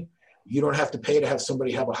technology, you don't have to pay to have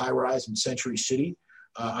somebody have a high rise in Century City.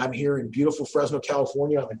 I'm here in beautiful Fresno,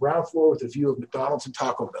 California, on the ground floor with a view of McDonald's and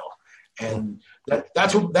Taco Bell. And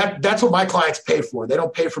that's what my clients pay for. They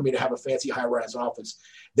don't pay for me to have a fancy high rise office.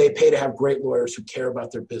 They pay to have great lawyers who care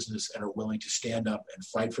about their business and are willing to stand up and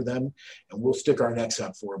fight for them. And we'll stick our necks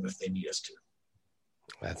out for them if they need us to.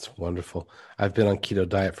 That's wonderful. I've been on keto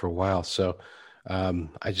diet for a while, so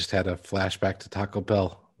I just had a flashback to Taco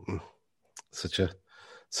Bell. Such a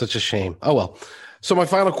shame. Oh, well. So my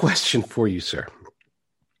final question for you, sir,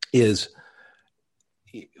 is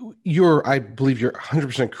I believe you're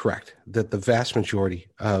 100% correct that the vast majority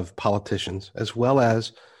of politicians, as well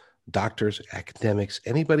as doctors, academics,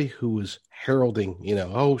 anybody who is heralding,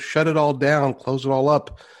 shut it all down, close it all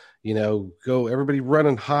up, go, everybody run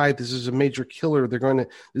and hide. This is a major killer. This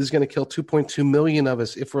is going to kill 2.2 million of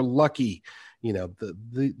us if we're lucky.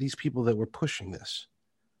 These people that were pushing this,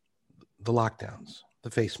 the lockdowns,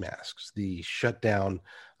 the face masks, the shutdown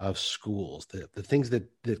of schools, the things that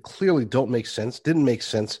clearly don't make sense, didn't make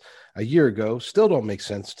sense a year ago, still don't make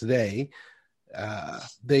sense today.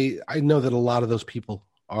 I know that a lot of those people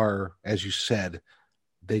are, as you said,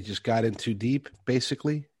 they just got in too deep,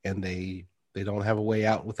 basically, and they don't have a way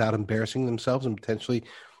out without embarrassing themselves and potentially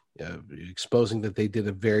exposing that they did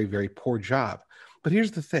a very, very poor job. But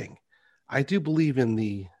here's the thing. I do believe in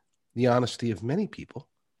the honesty of many people,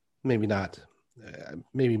 maybe not,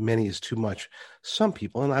 maybe many is too much, some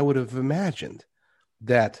people, and I would have imagined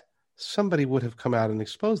that somebody would have come out and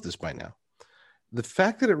exposed this by now. The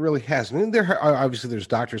fact that it really hasn't, and there's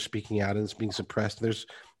doctors speaking out and it's being suppressed.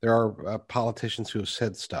 There are politicians who have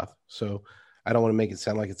said stuff, so I don't want to make it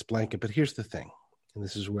sound like it's blanket, but here's the thing, and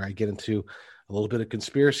this is where I get into a little bit of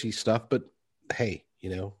conspiracy stuff, but hey,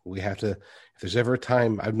 we have to, if there's ever a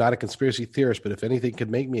time, I'm not a conspiracy theorist, but if anything could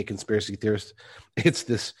make me a conspiracy theorist, it's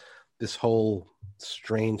this whole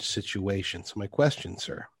strange situation. So my question,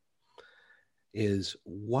 sir, is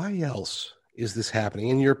why else is this happening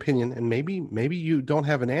in your opinion? And maybe you don't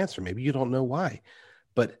have an answer. Maybe you don't know why,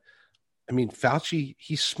 but I mean, Fauci,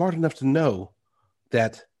 he's smart enough to know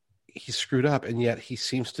that he screwed up, and yet he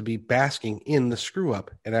seems to be basking in the screw up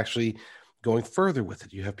and actually going further with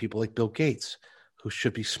it. You have people like Bill Gates, who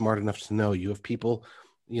should be smart enough to know. You have people,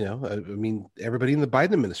 everybody in the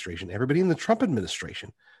Biden administration, everybody in the Trump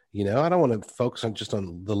administration. I don't want to focus on just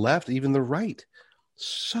on the left, even the right.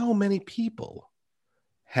 So many people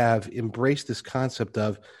have embraced this concept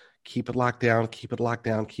of keep it locked down, keep it locked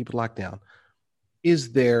down, keep it locked down.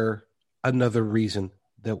 Is there another reason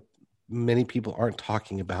that many people aren't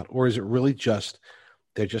talking about? Or is it really just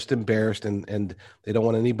they're just embarrassed and they don't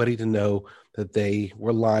want anybody to know that they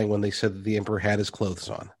were lying when they said that the emperor had his clothes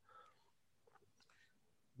on?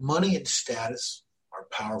 Money and status are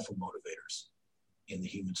powerful motivators in the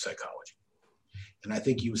human psychology. And I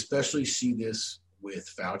think you especially see this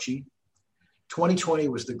with Fauci. 2020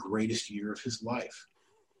 was the greatest year of his life.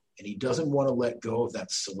 And he doesn't want to let go of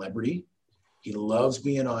that celebrity. He loves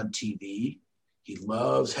being on TV. He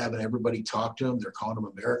loves having everybody talk to him. They're calling him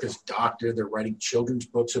America's doctor. They're writing children's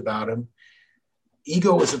books about him.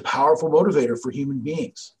 Ego is a powerful motivator for human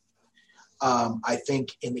beings. I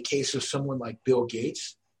think in the case of someone like Bill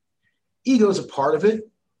Gates, ego is a part of it,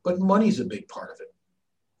 but money is a big part of it.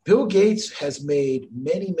 Bill Gates has made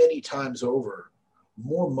many, many times over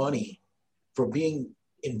more money for being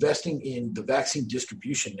investing in the vaccine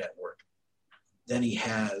distribution network than he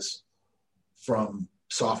has from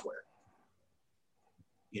software.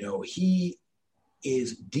 He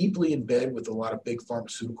is deeply in bed with a lot of big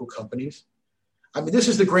pharmaceutical companies. I mean, this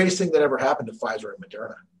is the greatest thing that ever happened to Pfizer and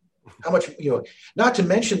Moderna. How much, not to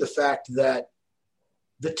mention the fact that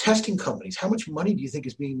the testing companies, how much money do you think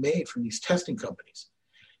is being made from these testing companies?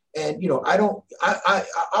 And,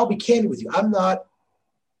 I'll be candid with you.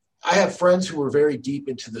 I have friends who are very deep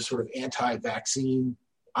into the sort of anti-vaccine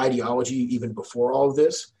ideology even before all of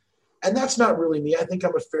this. And that's not really me. I think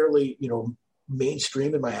I'm a fairly,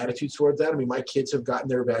 mainstream in my attitude toward that. I mean, my kids have gotten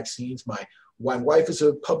their vaccines. My wife is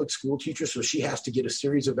a public school teacher, so she has to get a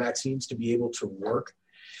series of vaccines to be able to work.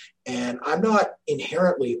 And I'm not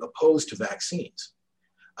inherently opposed to vaccines.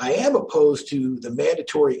 I am opposed to the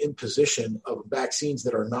mandatory imposition of vaccines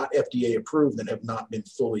that are not FDA approved and have not been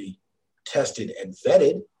fully tested and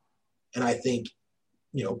vetted. And I think,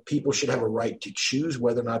 people should have a right to choose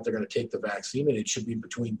whether or not they're going to take the vaccine, and it should be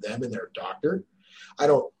between them and their doctor. I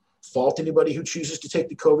don't fault anybody who chooses to take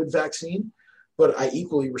the COVID vaccine, but I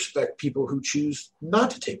equally respect people who choose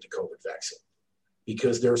not to take the COVID vaccine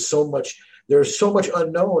because there's so much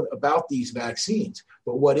unknown about these vaccines.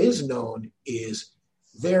 But what is known is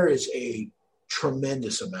there is a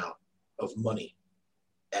tremendous amount of money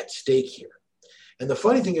at stake here. And the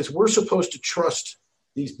funny thing is we're supposed to trust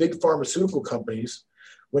these big pharmaceutical companies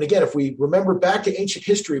when, again, if we remember back to ancient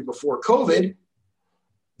history before COVID,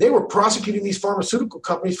 they were prosecuting these pharmaceutical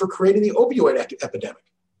companies for creating the opioid epidemic.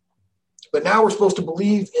 But now we're supposed to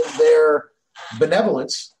believe in their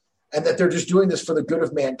benevolence and that they're just doing this for the good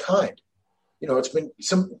of mankind. It's been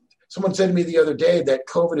someone said to me the other day that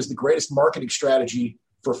COVID is the greatest marketing strategy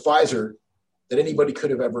for Pfizer that anybody could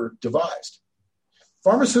have ever devised.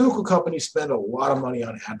 Pharmaceutical companies spend a lot of money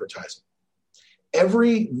on advertising.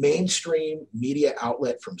 Every mainstream media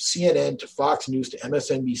outlet from CNN to Fox News to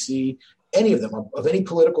MSNBC, any of them of any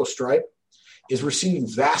political stripe, is receiving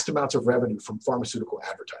vast amounts of revenue from pharmaceutical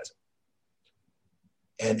advertising.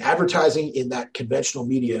 And advertising in that conventional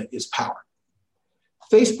media is power.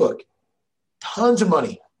 Facebook, tons of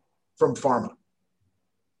money from pharma. A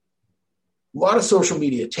lot of social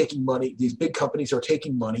media taking money. These big companies are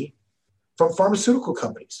taking money from pharmaceutical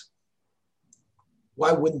companies.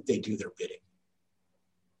 Why wouldn't they do their bidding?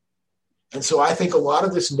 And so I think a lot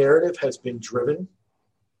of this narrative has been driven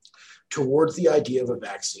towards the idea of a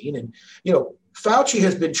vaccine. And, Fauci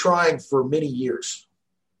has been trying for many years,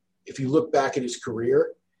 if you look back at his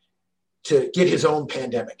career, to get his own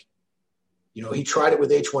pandemic. He tried it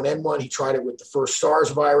with H1N1. He tried it with the first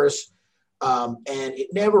SARS virus. And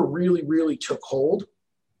it never really, really took hold.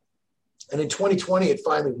 And in 2020, it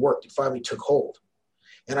finally worked. It finally took hold.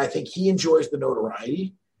 And I think he enjoys the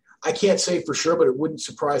notoriety. I can't say for sure, but it wouldn't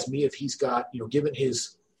surprise me if he's got, given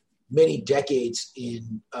his many decades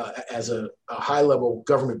in as a high-level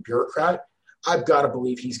government bureaucrat, I've got to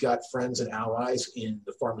believe he's got friends and allies in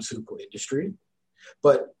the pharmaceutical industry.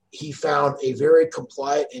 But he found a very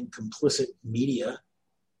compliant and complicit media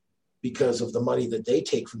because of the money that they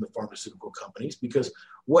take from the pharmaceutical companies. Because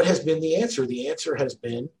what has been the answer? The answer has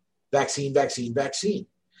been vaccine, vaccine, vaccine.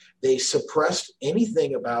 They suppressed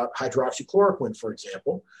anything about hydroxychloroquine, for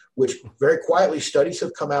example, which very quietly studies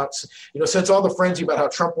have come out. Since all the frenzy about how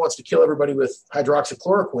Trump wants to kill everybody with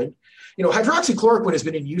hydroxychloroquine, hydroxychloroquine has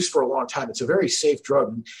been in use for a long time. It's a very safe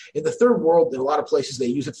drug. In the third world, in a lot of places, they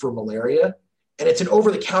use it for malaria. And it's an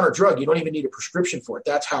over-the-counter drug. You don't even need a prescription for it.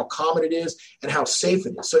 That's how common it is and how safe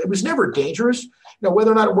it is. So it was never dangerous.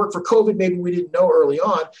 Whether or not it worked for COVID, maybe we didn't know early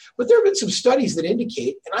on. But there have been some studies that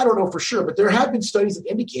indicate, and I don't know for sure, but there have been studies that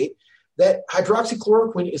indicate that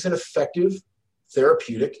hydroxychloroquine is an effective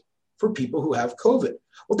therapeutic for people who have COVID.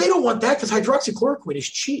 Well, they don't want that because hydroxychloroquine is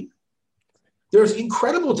cheap. There's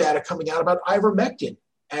incredible data coming out about ivermectin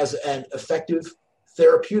as an effective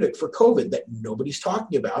therapeutic for COVID that nobody's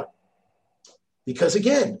talking about. Because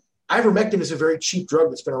again, ivermectin is a very cheap drug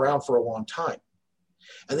that's been around for a long time.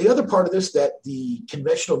 And the other part of this that the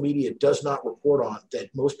conventional media does not report on, that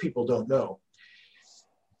most people don't know,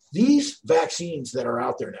 these vaccines that are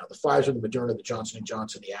out there now, the Pfizer, the Moderna, the Johnson &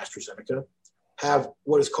 Johnson, the AstraZeneca, have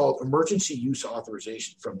what is called emergency use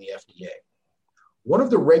authorization from the FDA. One of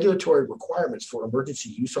the regulatory requirements for emergency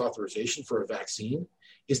use authorization for a vaccine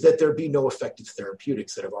is that there be no effective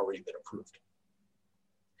therapeutics that have already been approved.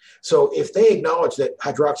 So if they acknowledge that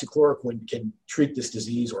hydroxychloroquine can treat this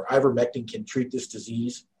disease, or ivermectin can treat this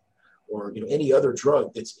disease, or any other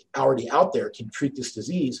drug that's already out there can treat this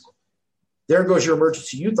disease, there goes your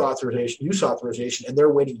emergency use authorization, and they're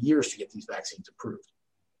waiting years to get these vaccines approved.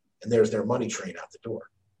 And there's their money train out the door.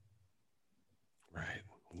 Right.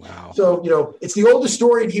 Wow. So, it's the oldest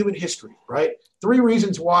story in human history, right? 3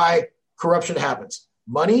 reasons why corruption happens: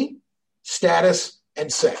 money, status,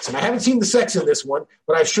 and sex. And I haven't seen the sex in this one,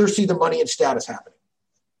 but I sure see the money and status happening.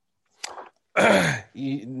 I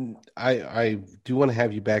do want to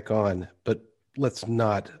have you back on, but let's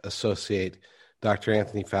not associate Dr.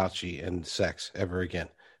 Anthony Fauci and sex ever again,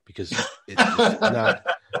 because it's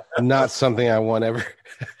not something I want ever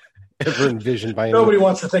envisioned by nobody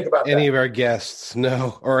wants to think about any that. of our guests,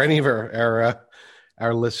 no, or any of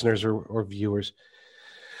our listeners or viewers.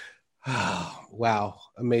 Oh, wow,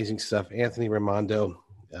 amazing stuff, Anthony Raimondo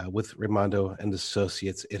with Raimondo and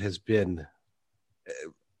Associates. It has been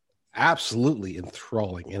absolutely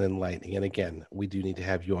enthralling and enlightening. And again, we do need to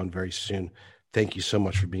have you on very soon. Thank you so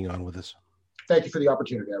much for being on with us. Thank you for the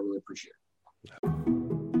opportunity. I really appreciate it.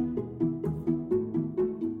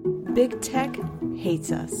 Big Tech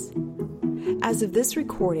hates us. As of this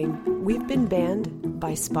recording, we've been banned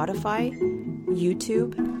by Spotify,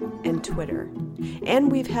 YouTube, and Twitter.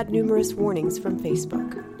 And we've had numerous warnings from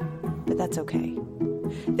Facebook. But that's okay.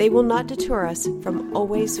 They will not deter us from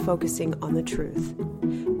always focusing on the truth.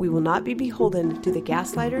 We will not be beholden to the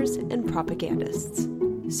gaslighters and propagandists.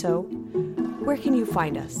 So, where can you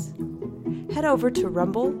find us? Head over to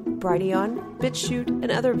Rumble, Brighteon, BitChute,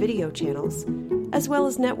 and other video channels, as well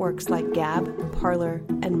as networks like Gab, Parler,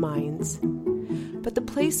 and Minds. But the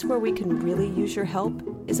place where we can really use your help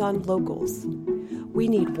is on Locals. We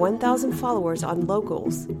need 1,000 followers on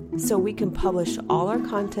Locals so we can publish all our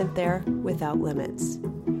content there without limits.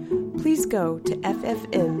 Please go to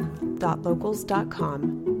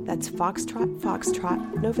ffn.locals.com, that's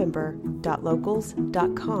Foxtrot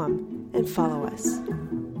November.locals.com, and follow us.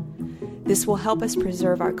 This will help us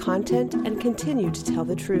preserve our content and continue to tell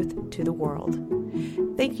the truth to the world.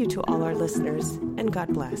 Thank you to all our listeners, and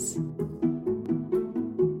God bless.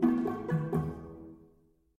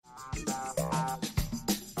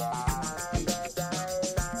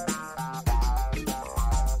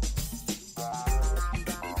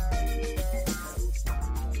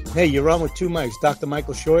 Hey, you're on with two mics, Dr.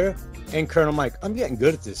 Michael Scheuer and Colonel Mike. I'm getting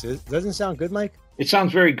good at this. Doesn't it sound good, Mike? It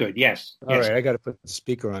sounds very good, yes. All yes. right, I got to put the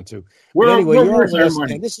speaker on, too. We're you're worth our on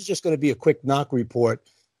money. and this is just going to be a quick knock report.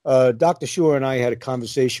 Dr. Scheuer and I had a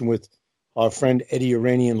conversation with our friend Eddie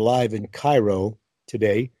Iranian live in Cairo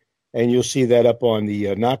today, and you'll see that up on the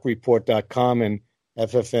knockreport.com and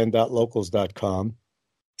ffn.locals.com.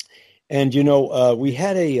 And, we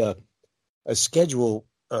had a schedule.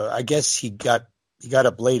 I guess he got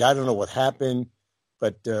up late. I don't know what happened,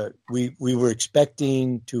 but we were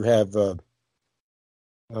expecting to have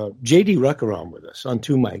J.D. Rucker on with us on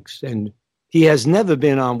two mics, and he has never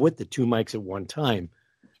been on with the two mics at one time.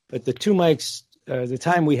 But the two mics, the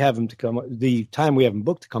time we have him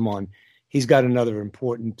booked to come on, he's got another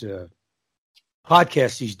important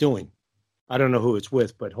podcast he's doing. I don't know who it's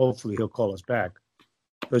with, but hopefully he'll call us back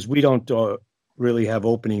because we don't really have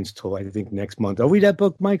openings till I think next month. Are we that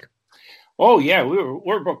booked, Mike? Oh yeah,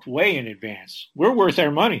 we're booked way in advance. We're worth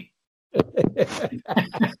our money.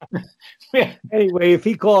 Anyway, if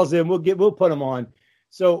he calls in, we'll put him on.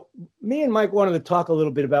 So me and Mike wanted to talk a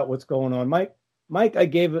little bit about what's going on. Mike, I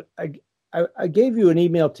gave you an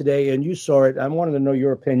email today, and you saw it. I wanted to know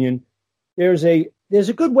your opinion. There's a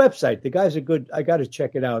good website. The guys are good. I got to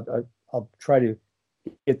check it out. I'll try to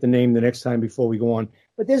get the name the next time before we go on.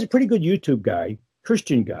 But there's a pretty good YouTube guy,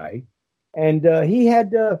 Christian guy, and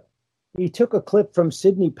he took a clip from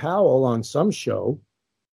Sidney Powell on some show,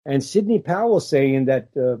 and Sidney Powell saying that,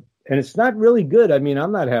 and it's not really good. I mean,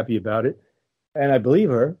 I'm not happy about it, and I believe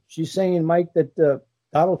her. She's saying, Mike, that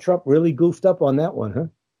Donald Trump really goofed up on that one, huh?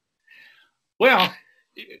 Well,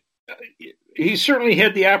 he certainly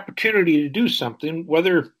had the opportunity to do something.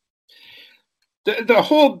 Whether the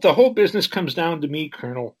whole business comes down to me,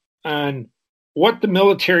 Colonel, on what the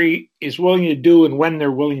military is willing to do and when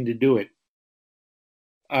they're willing to do it.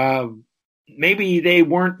 Maybe they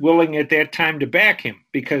weren't willing at that time to back him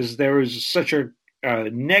because there was such a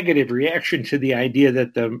negative reaction to the idea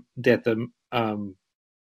that the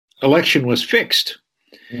election was fixed.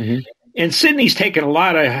 Mm-hmm. And Sidney's taken a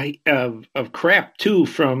lot of crap too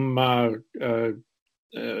from the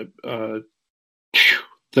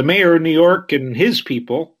mayor of New York and his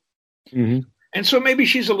people. Mm-hmm. And so maybe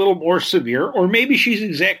she's a little more severe, or maybe she's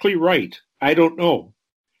exactly right. I don't know.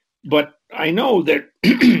 But I know that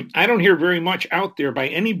I don't hear very much out there by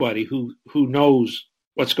anybody who knows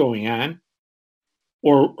what's going on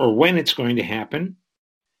or when it's going to happen.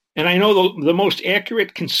 And I know the most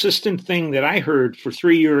accurate, consistent thing that I heard for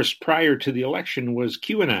 3 years prior to the election was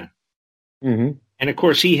QAnon. Mm-hmm. And, of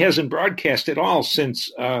course, he hasn't broadcast at all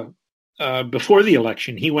since before the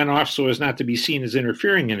election. He went off so as not to be seen as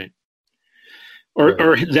interfering in it.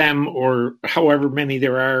 Or them, or however many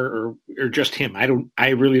there are, or just him. I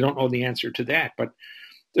really don't know the answer to that. But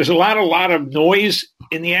there's a lot of noise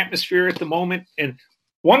in the atmosphere at the moment. And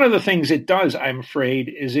one of the things it does, I'm afraid,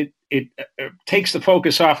 is it takes the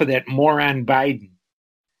focus off of that moron Biden.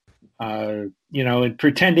 And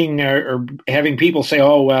pretending or having people say,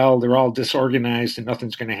 oh, well, they're all disorganized and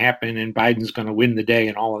nothing's going to happen and Biden's going to win the day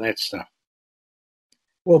and all of that stuff.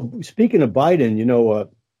 Well, speaking of Biden,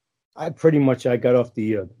 I got off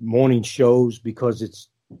the morning shows because it's,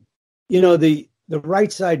 the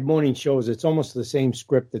right side morning shows, it's almost the same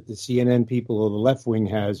script that the CNN people or the left wing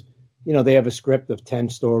has. They have a script of 10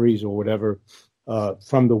 stories or whatever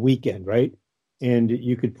from the weekend, right? And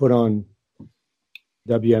you could put on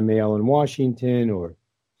WMAL in Washington or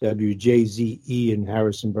WJZE in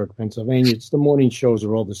Harrisonburg, Pennsylvania. It's the morning shows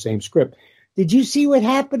are all the same script. Did you see what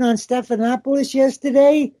happened on Stephanopoulos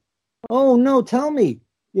yesterday? Oh, no, tell me.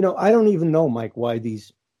 I don't even know, Mike, why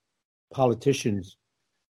these politicians.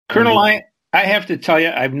 Colonel, I have to tell you,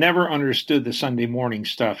 I've never understood the Sunday morning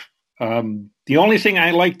stuff. The only thing I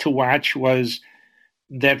liked to watch was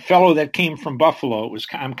that fellow that came from Buffalo.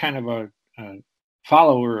 I'm kind of a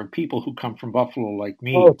follower of people who come from Buffalo like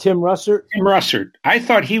me. Oh, Tim Russert? Tim Russert. I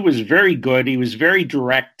thought he was very good. He was very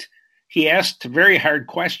direct. He asked very hard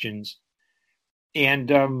questions.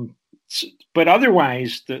 And but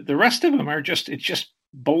otherwise, the rest of them are it's just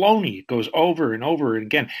baloney. It goes over and over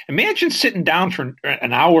again. Imagine sitting down for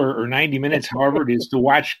an hour or 90 minutes, however it is, to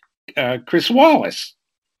watch Chris Wallace.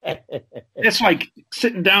 It's like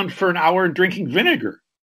sitting down for an hour and drinking vinegar.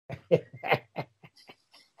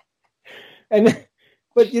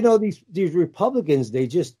 But these Republicans, they're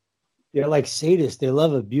like sadists. They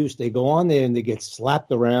love abuse. They go on there and they get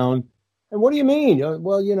slapped around. And what do you mean?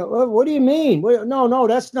 Well, what do you mean? Well, no,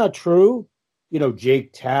 that's not true.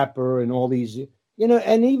 Jake Tapper and all these,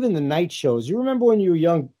 and even the night shows. You remember when you were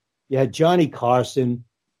young, you had Johnny Carson,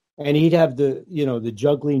 and he'd have the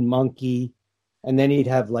juggling monkey, and then he'd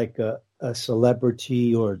have like a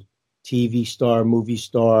celebrity or TV star, movie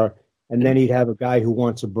star, and then he'd have a guy who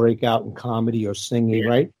wants to break out in comedy or singing,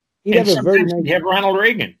 right? He'd and have you have Ronald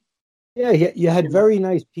Reagan. Yeah, you had very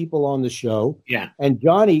nice people on the show. Yeah. And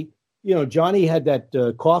Johnny had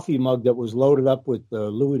that coffee mug that was loaded up with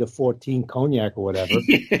Louis XIV cognac or whatever.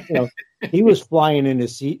 He was flying in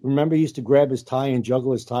his seat. Remember, he used to grab his tie and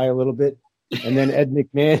juggle his tie a little bit. And then Ed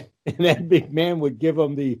McMahon would give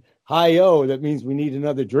him the hi-oh. That means we need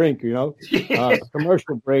another drink,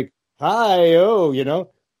 commercial break. Hi-oh,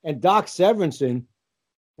 And Doc Severinsen,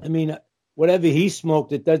 whatever he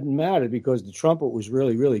smoked, it doesn't matter because the trumpet was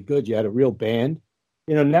really, really good. You had a real band.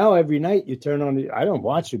 Now every night you turn on I don't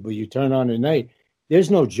watch it, but you turn on at night.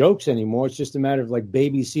 There's no jokes anymore. It's just a matter of like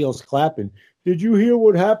baby seals clapping. Did you hear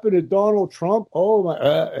what happened to Donald Trump? Oh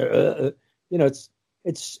my,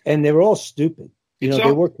 it's and they were all stupid. They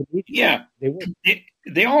were comedians. Yeah,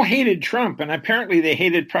 they all hated Trump, and apparently they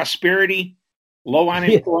hated prosperity, low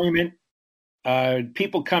unemployment,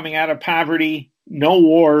 people coming out of poverty, no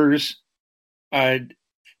wars.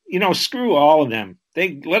 Screw all of them.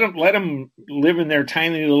 They let them live in their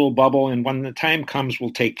tiny little bubble, and when the time comes,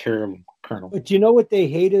 we'll take care of them, Colonel. But you know what they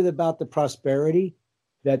hated about the prosperity?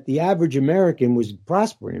 That the average American was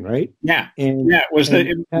prospering, right? Yeah, it was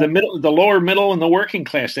the middle, the lower middle, and the working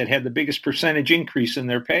class that had the biggest percentage increase in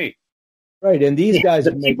their pay. Right, and these guys,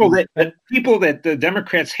 the people that the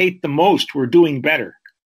Democrats hate the most, were doing better.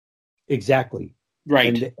 Exactly.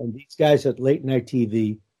 Right, and these guys at late night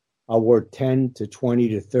TV are worth $10 to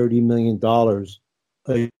 $20 to $30 million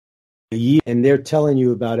a year, and they're telling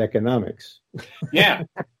you about economics. Yeah,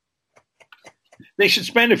 they should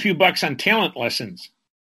spend a few bucks on talent lessons.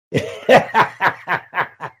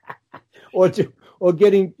 or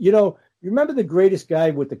getting, you remember the greatest guy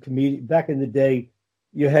with the comedian back in the day?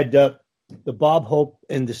 You had the Bob Hope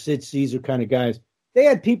and the Sid Caesar kind of guys. They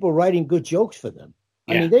had people writing good jokes for them.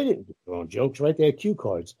 Yeah. They didn't do their own jokes, right? They had cue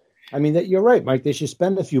cards. You're right, Mike. They should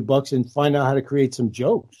spend a few bucks and find out how to create some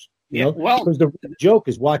jokes. Well, because the joke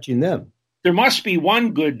is watching them. There must be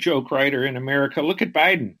one good joke writer in America. Look at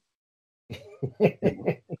Biden.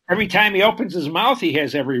 Every time he opens his mouth, he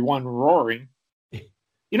has everyone roaring.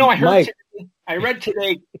 I read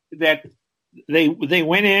today that they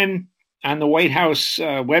went in on the White House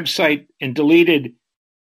website and deleted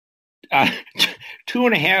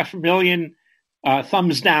 2.5 million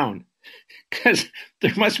thumbs down, because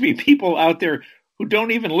there must be people out there who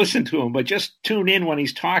don't even listen to him, but just tune in when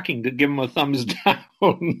he's talking to give him a thumbs down.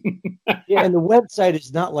 Yeah, and the website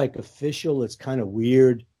is not like official. It's kind of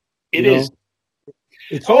weird. It is.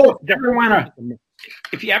 It's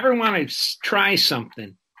if you ever want to try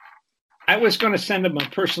something, I was going to send him a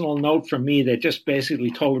personal note from me that just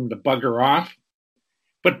basically told him to bugger off.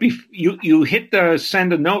 But you hit the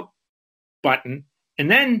send a note button, and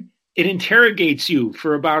then it interrogates you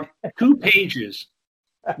for about 2 pages.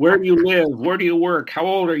 Where do you live? Where do you work? How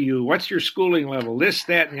old are you? What's your schooling level? This,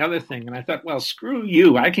 that, and the other thing. And I thought, well, screw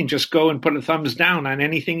you. I can just go and put a thumbs down on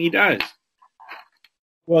anything he does.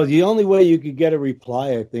 Well, the only way you could get a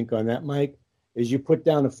reply, I think, on that, Mike, is you put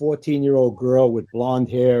down a 14-year-old girl with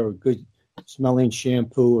blonde hair or good smelling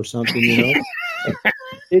shampoo or something, you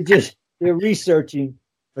know. They're researching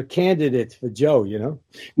for candidates for Joe, you know.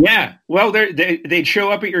 Yeah, well, they'd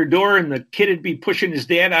show up at your door, and the kid would be pushing his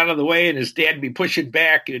dad out of the way, and his dad would be pushing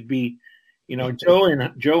back. It'd be, you know,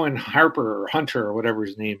 Joe and Harper or Hunter or whatever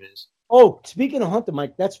his name is. Oh, speaking of Hunter,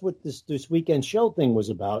 Mike, that's what this weekend show thing was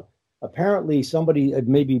about. Apparently, somebody had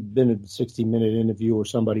maybe been a 60-minute interview or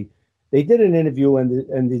somebody. They did an interview,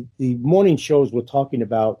 and the morning shows were talking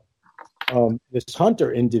about this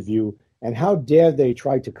Hunter interview. And how dare they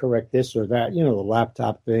try to correct this or that, you know, the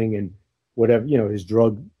laptop thing and whatever, you know, his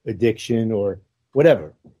drug addiction or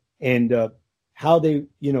whatever. And how they,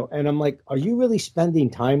 you know, and I'm like, are you really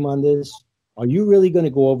spending time on this? Are you really going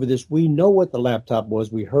to go over this? We know what the laptop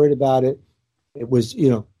was. We heard about it. It was,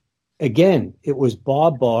 you know, again, it was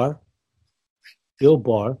Bill Barr,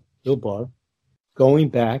 going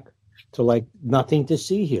back to like nothing to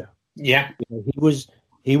see here. Yeah. You know,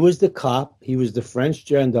 he was the cop. He was the French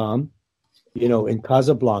gendarme. You know, in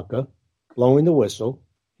Casablanca, blowing the whistle,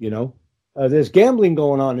 you know, there's gambling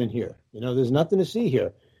going on in here. You know, there's nothing to see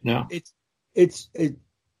here. No, it's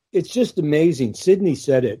just amazing. Sidney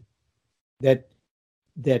said it that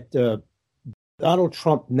Donald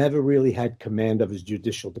Trump never really had command of his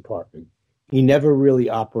judicial department. He never really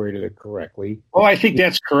operated it correctly. Oh, I think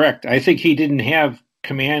that's correct. I think he didn't have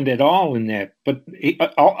command at all in that. But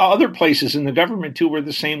other places in the government too were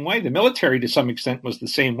the same way. The military, to some extent, was the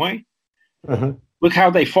same way. Uh-huh. Look how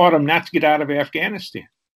they fought him not to get out of Afghanistan.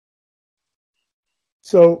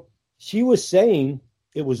 So she was saying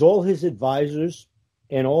it was all his advisors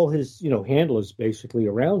and all his, you know, handlers basically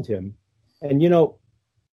around him. And, you know,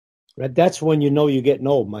 that's when you know you're getting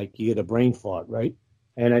old, Mike. You get a brain fart, right?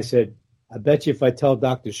 And I said, I bet you if I tell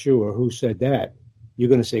Dr. Schuer who said that, you're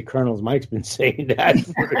going to say Colonel Mike's been saying that.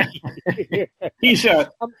 He's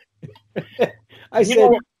I said,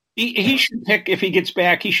 He should pick, if he gets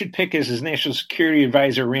back, he should pick as his national security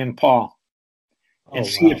advisor Rand Paul, and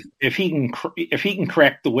see if he can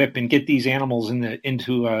crack the whip and get these animals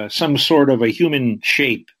into some sort of a human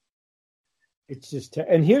shape. It's just,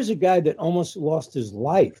 and here's a guy that almost lost his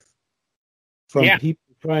life from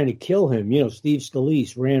people trying to kill him. You know, Steve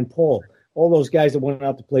Scalise, Rand Paul, all those guys that went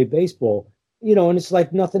out to play baseball. You know, and it's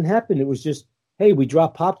like nothing happened. It was just, hey, we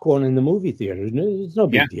dropped popcorn in the movie theater. It's no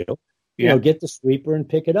big deal. You know, get the sweeper and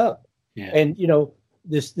pick it up. Yeah. And, you know,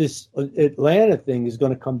 this Atlanta thing is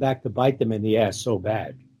going to come back to bite them in the ass so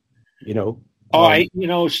bad, you know.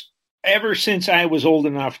 Ever since I was old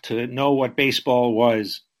enough to know what baseball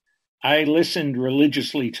was, I listened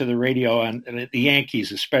religiously to the radio, and the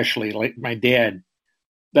Yankees especially, like my dad.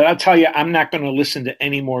 But I'll tell you, I'm not going to listen to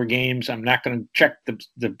any more games. I'm not going to check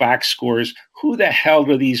the box scores. Who the hell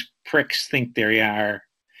do these pricks think they are?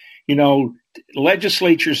 You know,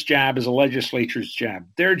 legislature's job is a legislature's job.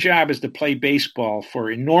 Their job is to play baseball for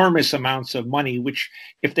enormous amounts of money, which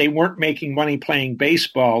if they weren't making money playing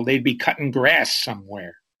baseball, they'd be cutting grass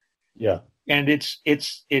somewhere. Yeah. And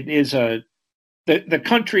the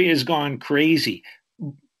country has gone crazy.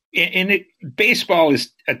 And baseball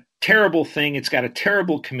is a terrible thing. It's got a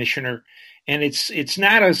terrible commissioner, and it's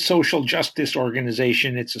not a social justice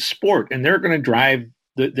organization. It's a sport, and they're going to drive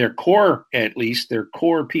their core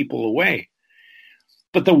people away.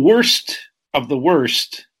 But the worst of the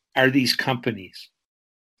worst are these companies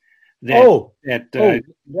that support.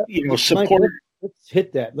 Mike, let's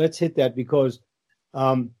hit that because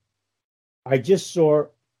I just saw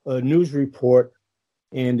a news report,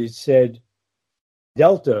 and it said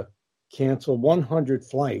Delta canceled 100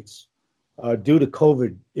 flights due to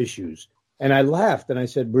COVID issues. And I laughed and I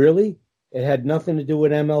said, really? It had nothing to do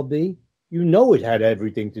with MLB? You know it had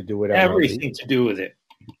everything to do with MLB. Everything to do with it.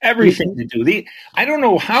 Everything to do. I don't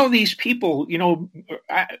know how these people, you know,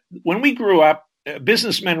 when we grew up,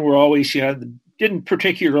 businessmen were always, didn't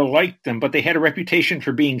particularly like them, but they had a reputation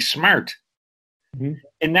for being smart. Mm-hmm.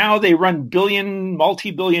 And now they run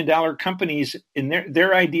multi-billion-dollar companies, and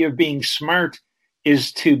their idea of being smart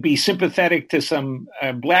is to be sympathetic to some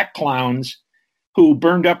black clowns who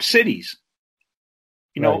burned up cities.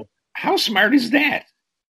 You know, how smart is that?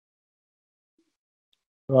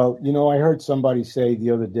 Well, you know, I heard somebody say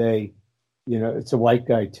the other day it's a white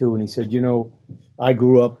guy too. And he said, I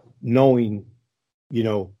grew up knowing,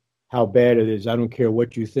 how bad it is. I don't care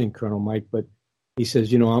what you think, Colonel Mike, but he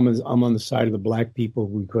says, I'm on the side of the black people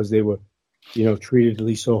because they were, treated at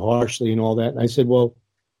least so harshly and all that. And I said, well,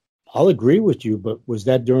 I'll agree with you, but was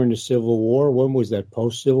that during the Civil War? When was that?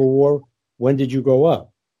 Post-Civil War? When did you grow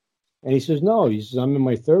up? And he says, no. He says, I'm in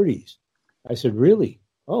my 30s. I said, really?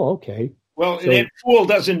 Oh, okay. Well, that fool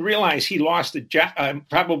doesn't realize he lost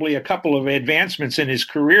probably a couple of advancements in his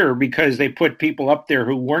career because they put people up there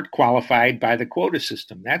who weren't qualified by the quota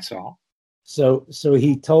system. That's all. So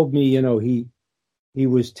he told me, he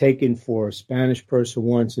was taken for a Spanish person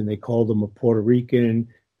once, and they called him a Puerto Rican.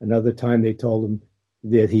 Another time they told him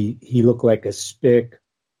that he looked like a spick.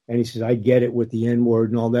 And he says, I get it with the N-word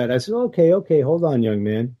and all that. I said, okay, hold on, young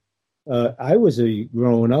man. I was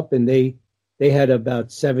growing up, and they had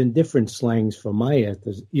about 7 different slangs for my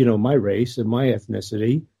my race and my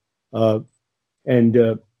ethnicity.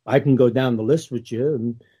 And I can go down the list with you.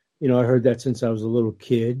 And, I heard that since I was a little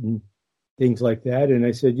kid and things like that. And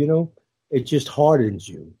I said, it just hardens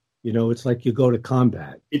you. It's like you go to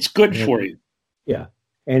combat. It's good for you. Yeah.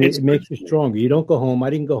 And it makes you stronger. You don't go home. I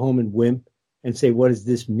didn't go home and wimp and say, what does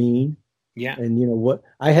this mean? Yeah. And what?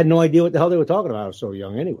 I had no idea what the hell they were talking about. I was so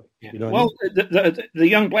young anyway. Yeah. The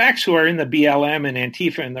young blacks who are in the BLM and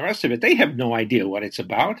Antifa and the rest of it, they have no idea what it's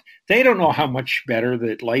about. They don't know how much better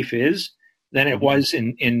that life is than it was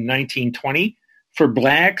in 1920 for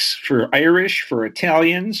blacks, for Irish, for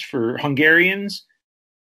Italians, for Hungarians.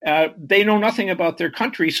 They know nothing about their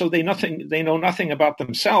country, so they know nothing about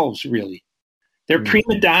themselves, really. They're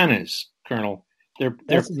prima donnas, Colonel. They're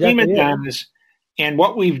prima donnas. And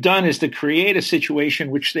what we've done is to create a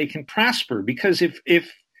situation which they can prosper. Because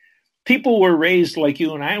if people were raised like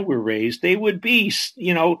you and I were raised, they would be,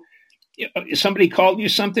 somebody called you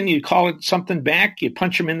something, you'd call it something back, you'd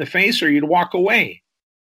punch them in the face, or you'd walk away.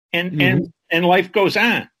 And life goes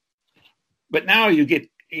on. But now you get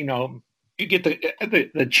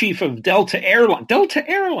the chief of Delta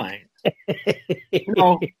Airlines,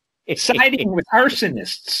 siding with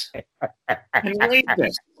arsonists and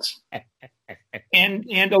rapists and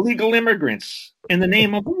illegal immigrants in the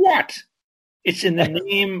name of what? It's in the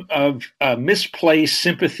name of misplaced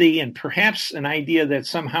sympathy and perhaps an idea that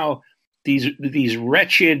somehow these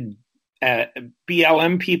wretched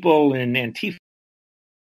BLM people and Antifa.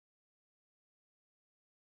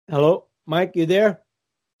 Hello, Mike, you there?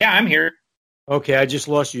 Yeah, I'm here. Okay, I just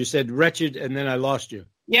lost you. You said wretched, and then I lost you.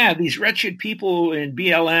 Yeah, these wretched people in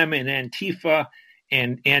BLM and Antifa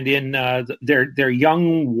and in their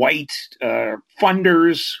young white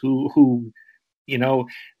funders who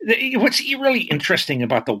what's really interesting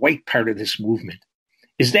about the white part of this movement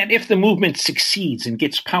is that if the movement succeeds and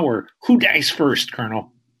gets power, who dies first,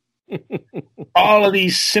 Colonel? All of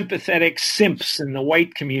these sympathetic simps in the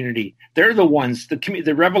white community, they're the ones,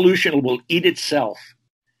 the revolution will eat itself.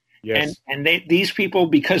 Yes. And these people,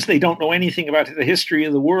 because they don't know anything about the history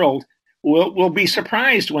of the world, will be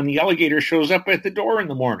surprised when the alligator shows up at the door in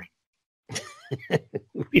the morning.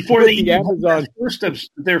 Before they eat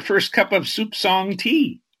their first cup of soup song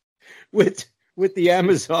tea. With the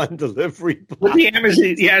Amazon delivery box. With the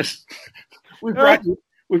Amazon, yes. We brought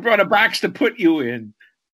a box to put you in.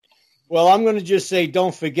 Well, I'm going to just say,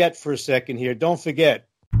 don't forget for a second here. Don't forget.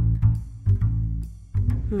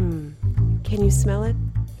 Can you smell it?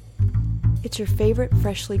 It's your favorite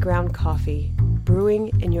freshly ground coffee,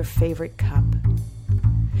 brewing in your favorite cup.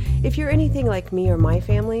 If you're anything like me or my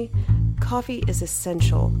family, coffee is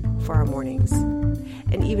essential for our mornings.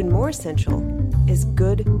 And even more essential is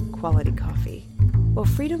good quality coffee. Well,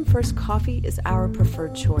 Freedom First Coffee is our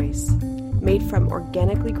preferred choice. Made from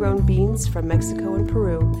organically grown beans from Mexico and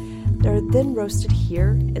Peru that are then roasted here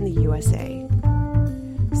in the USA.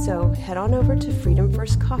 So head on over to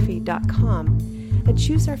freedomfirstcoffee.com and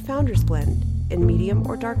choose our Founders Blend in medium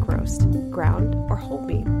or dark roast, ground or whole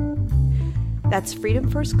bean. That's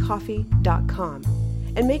freedomfirstcoffee.com.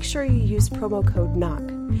 And make sure you use promo code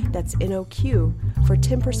NOQ, that's NOQ, for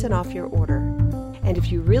 10% off your order. And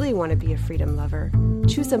if you really want to be a freedom lover,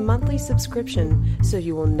 choose a monthly subscription so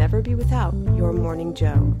you will never be without your Morning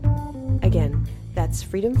Joe. Again, that's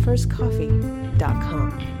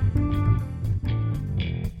freedomfirstcoffee.com.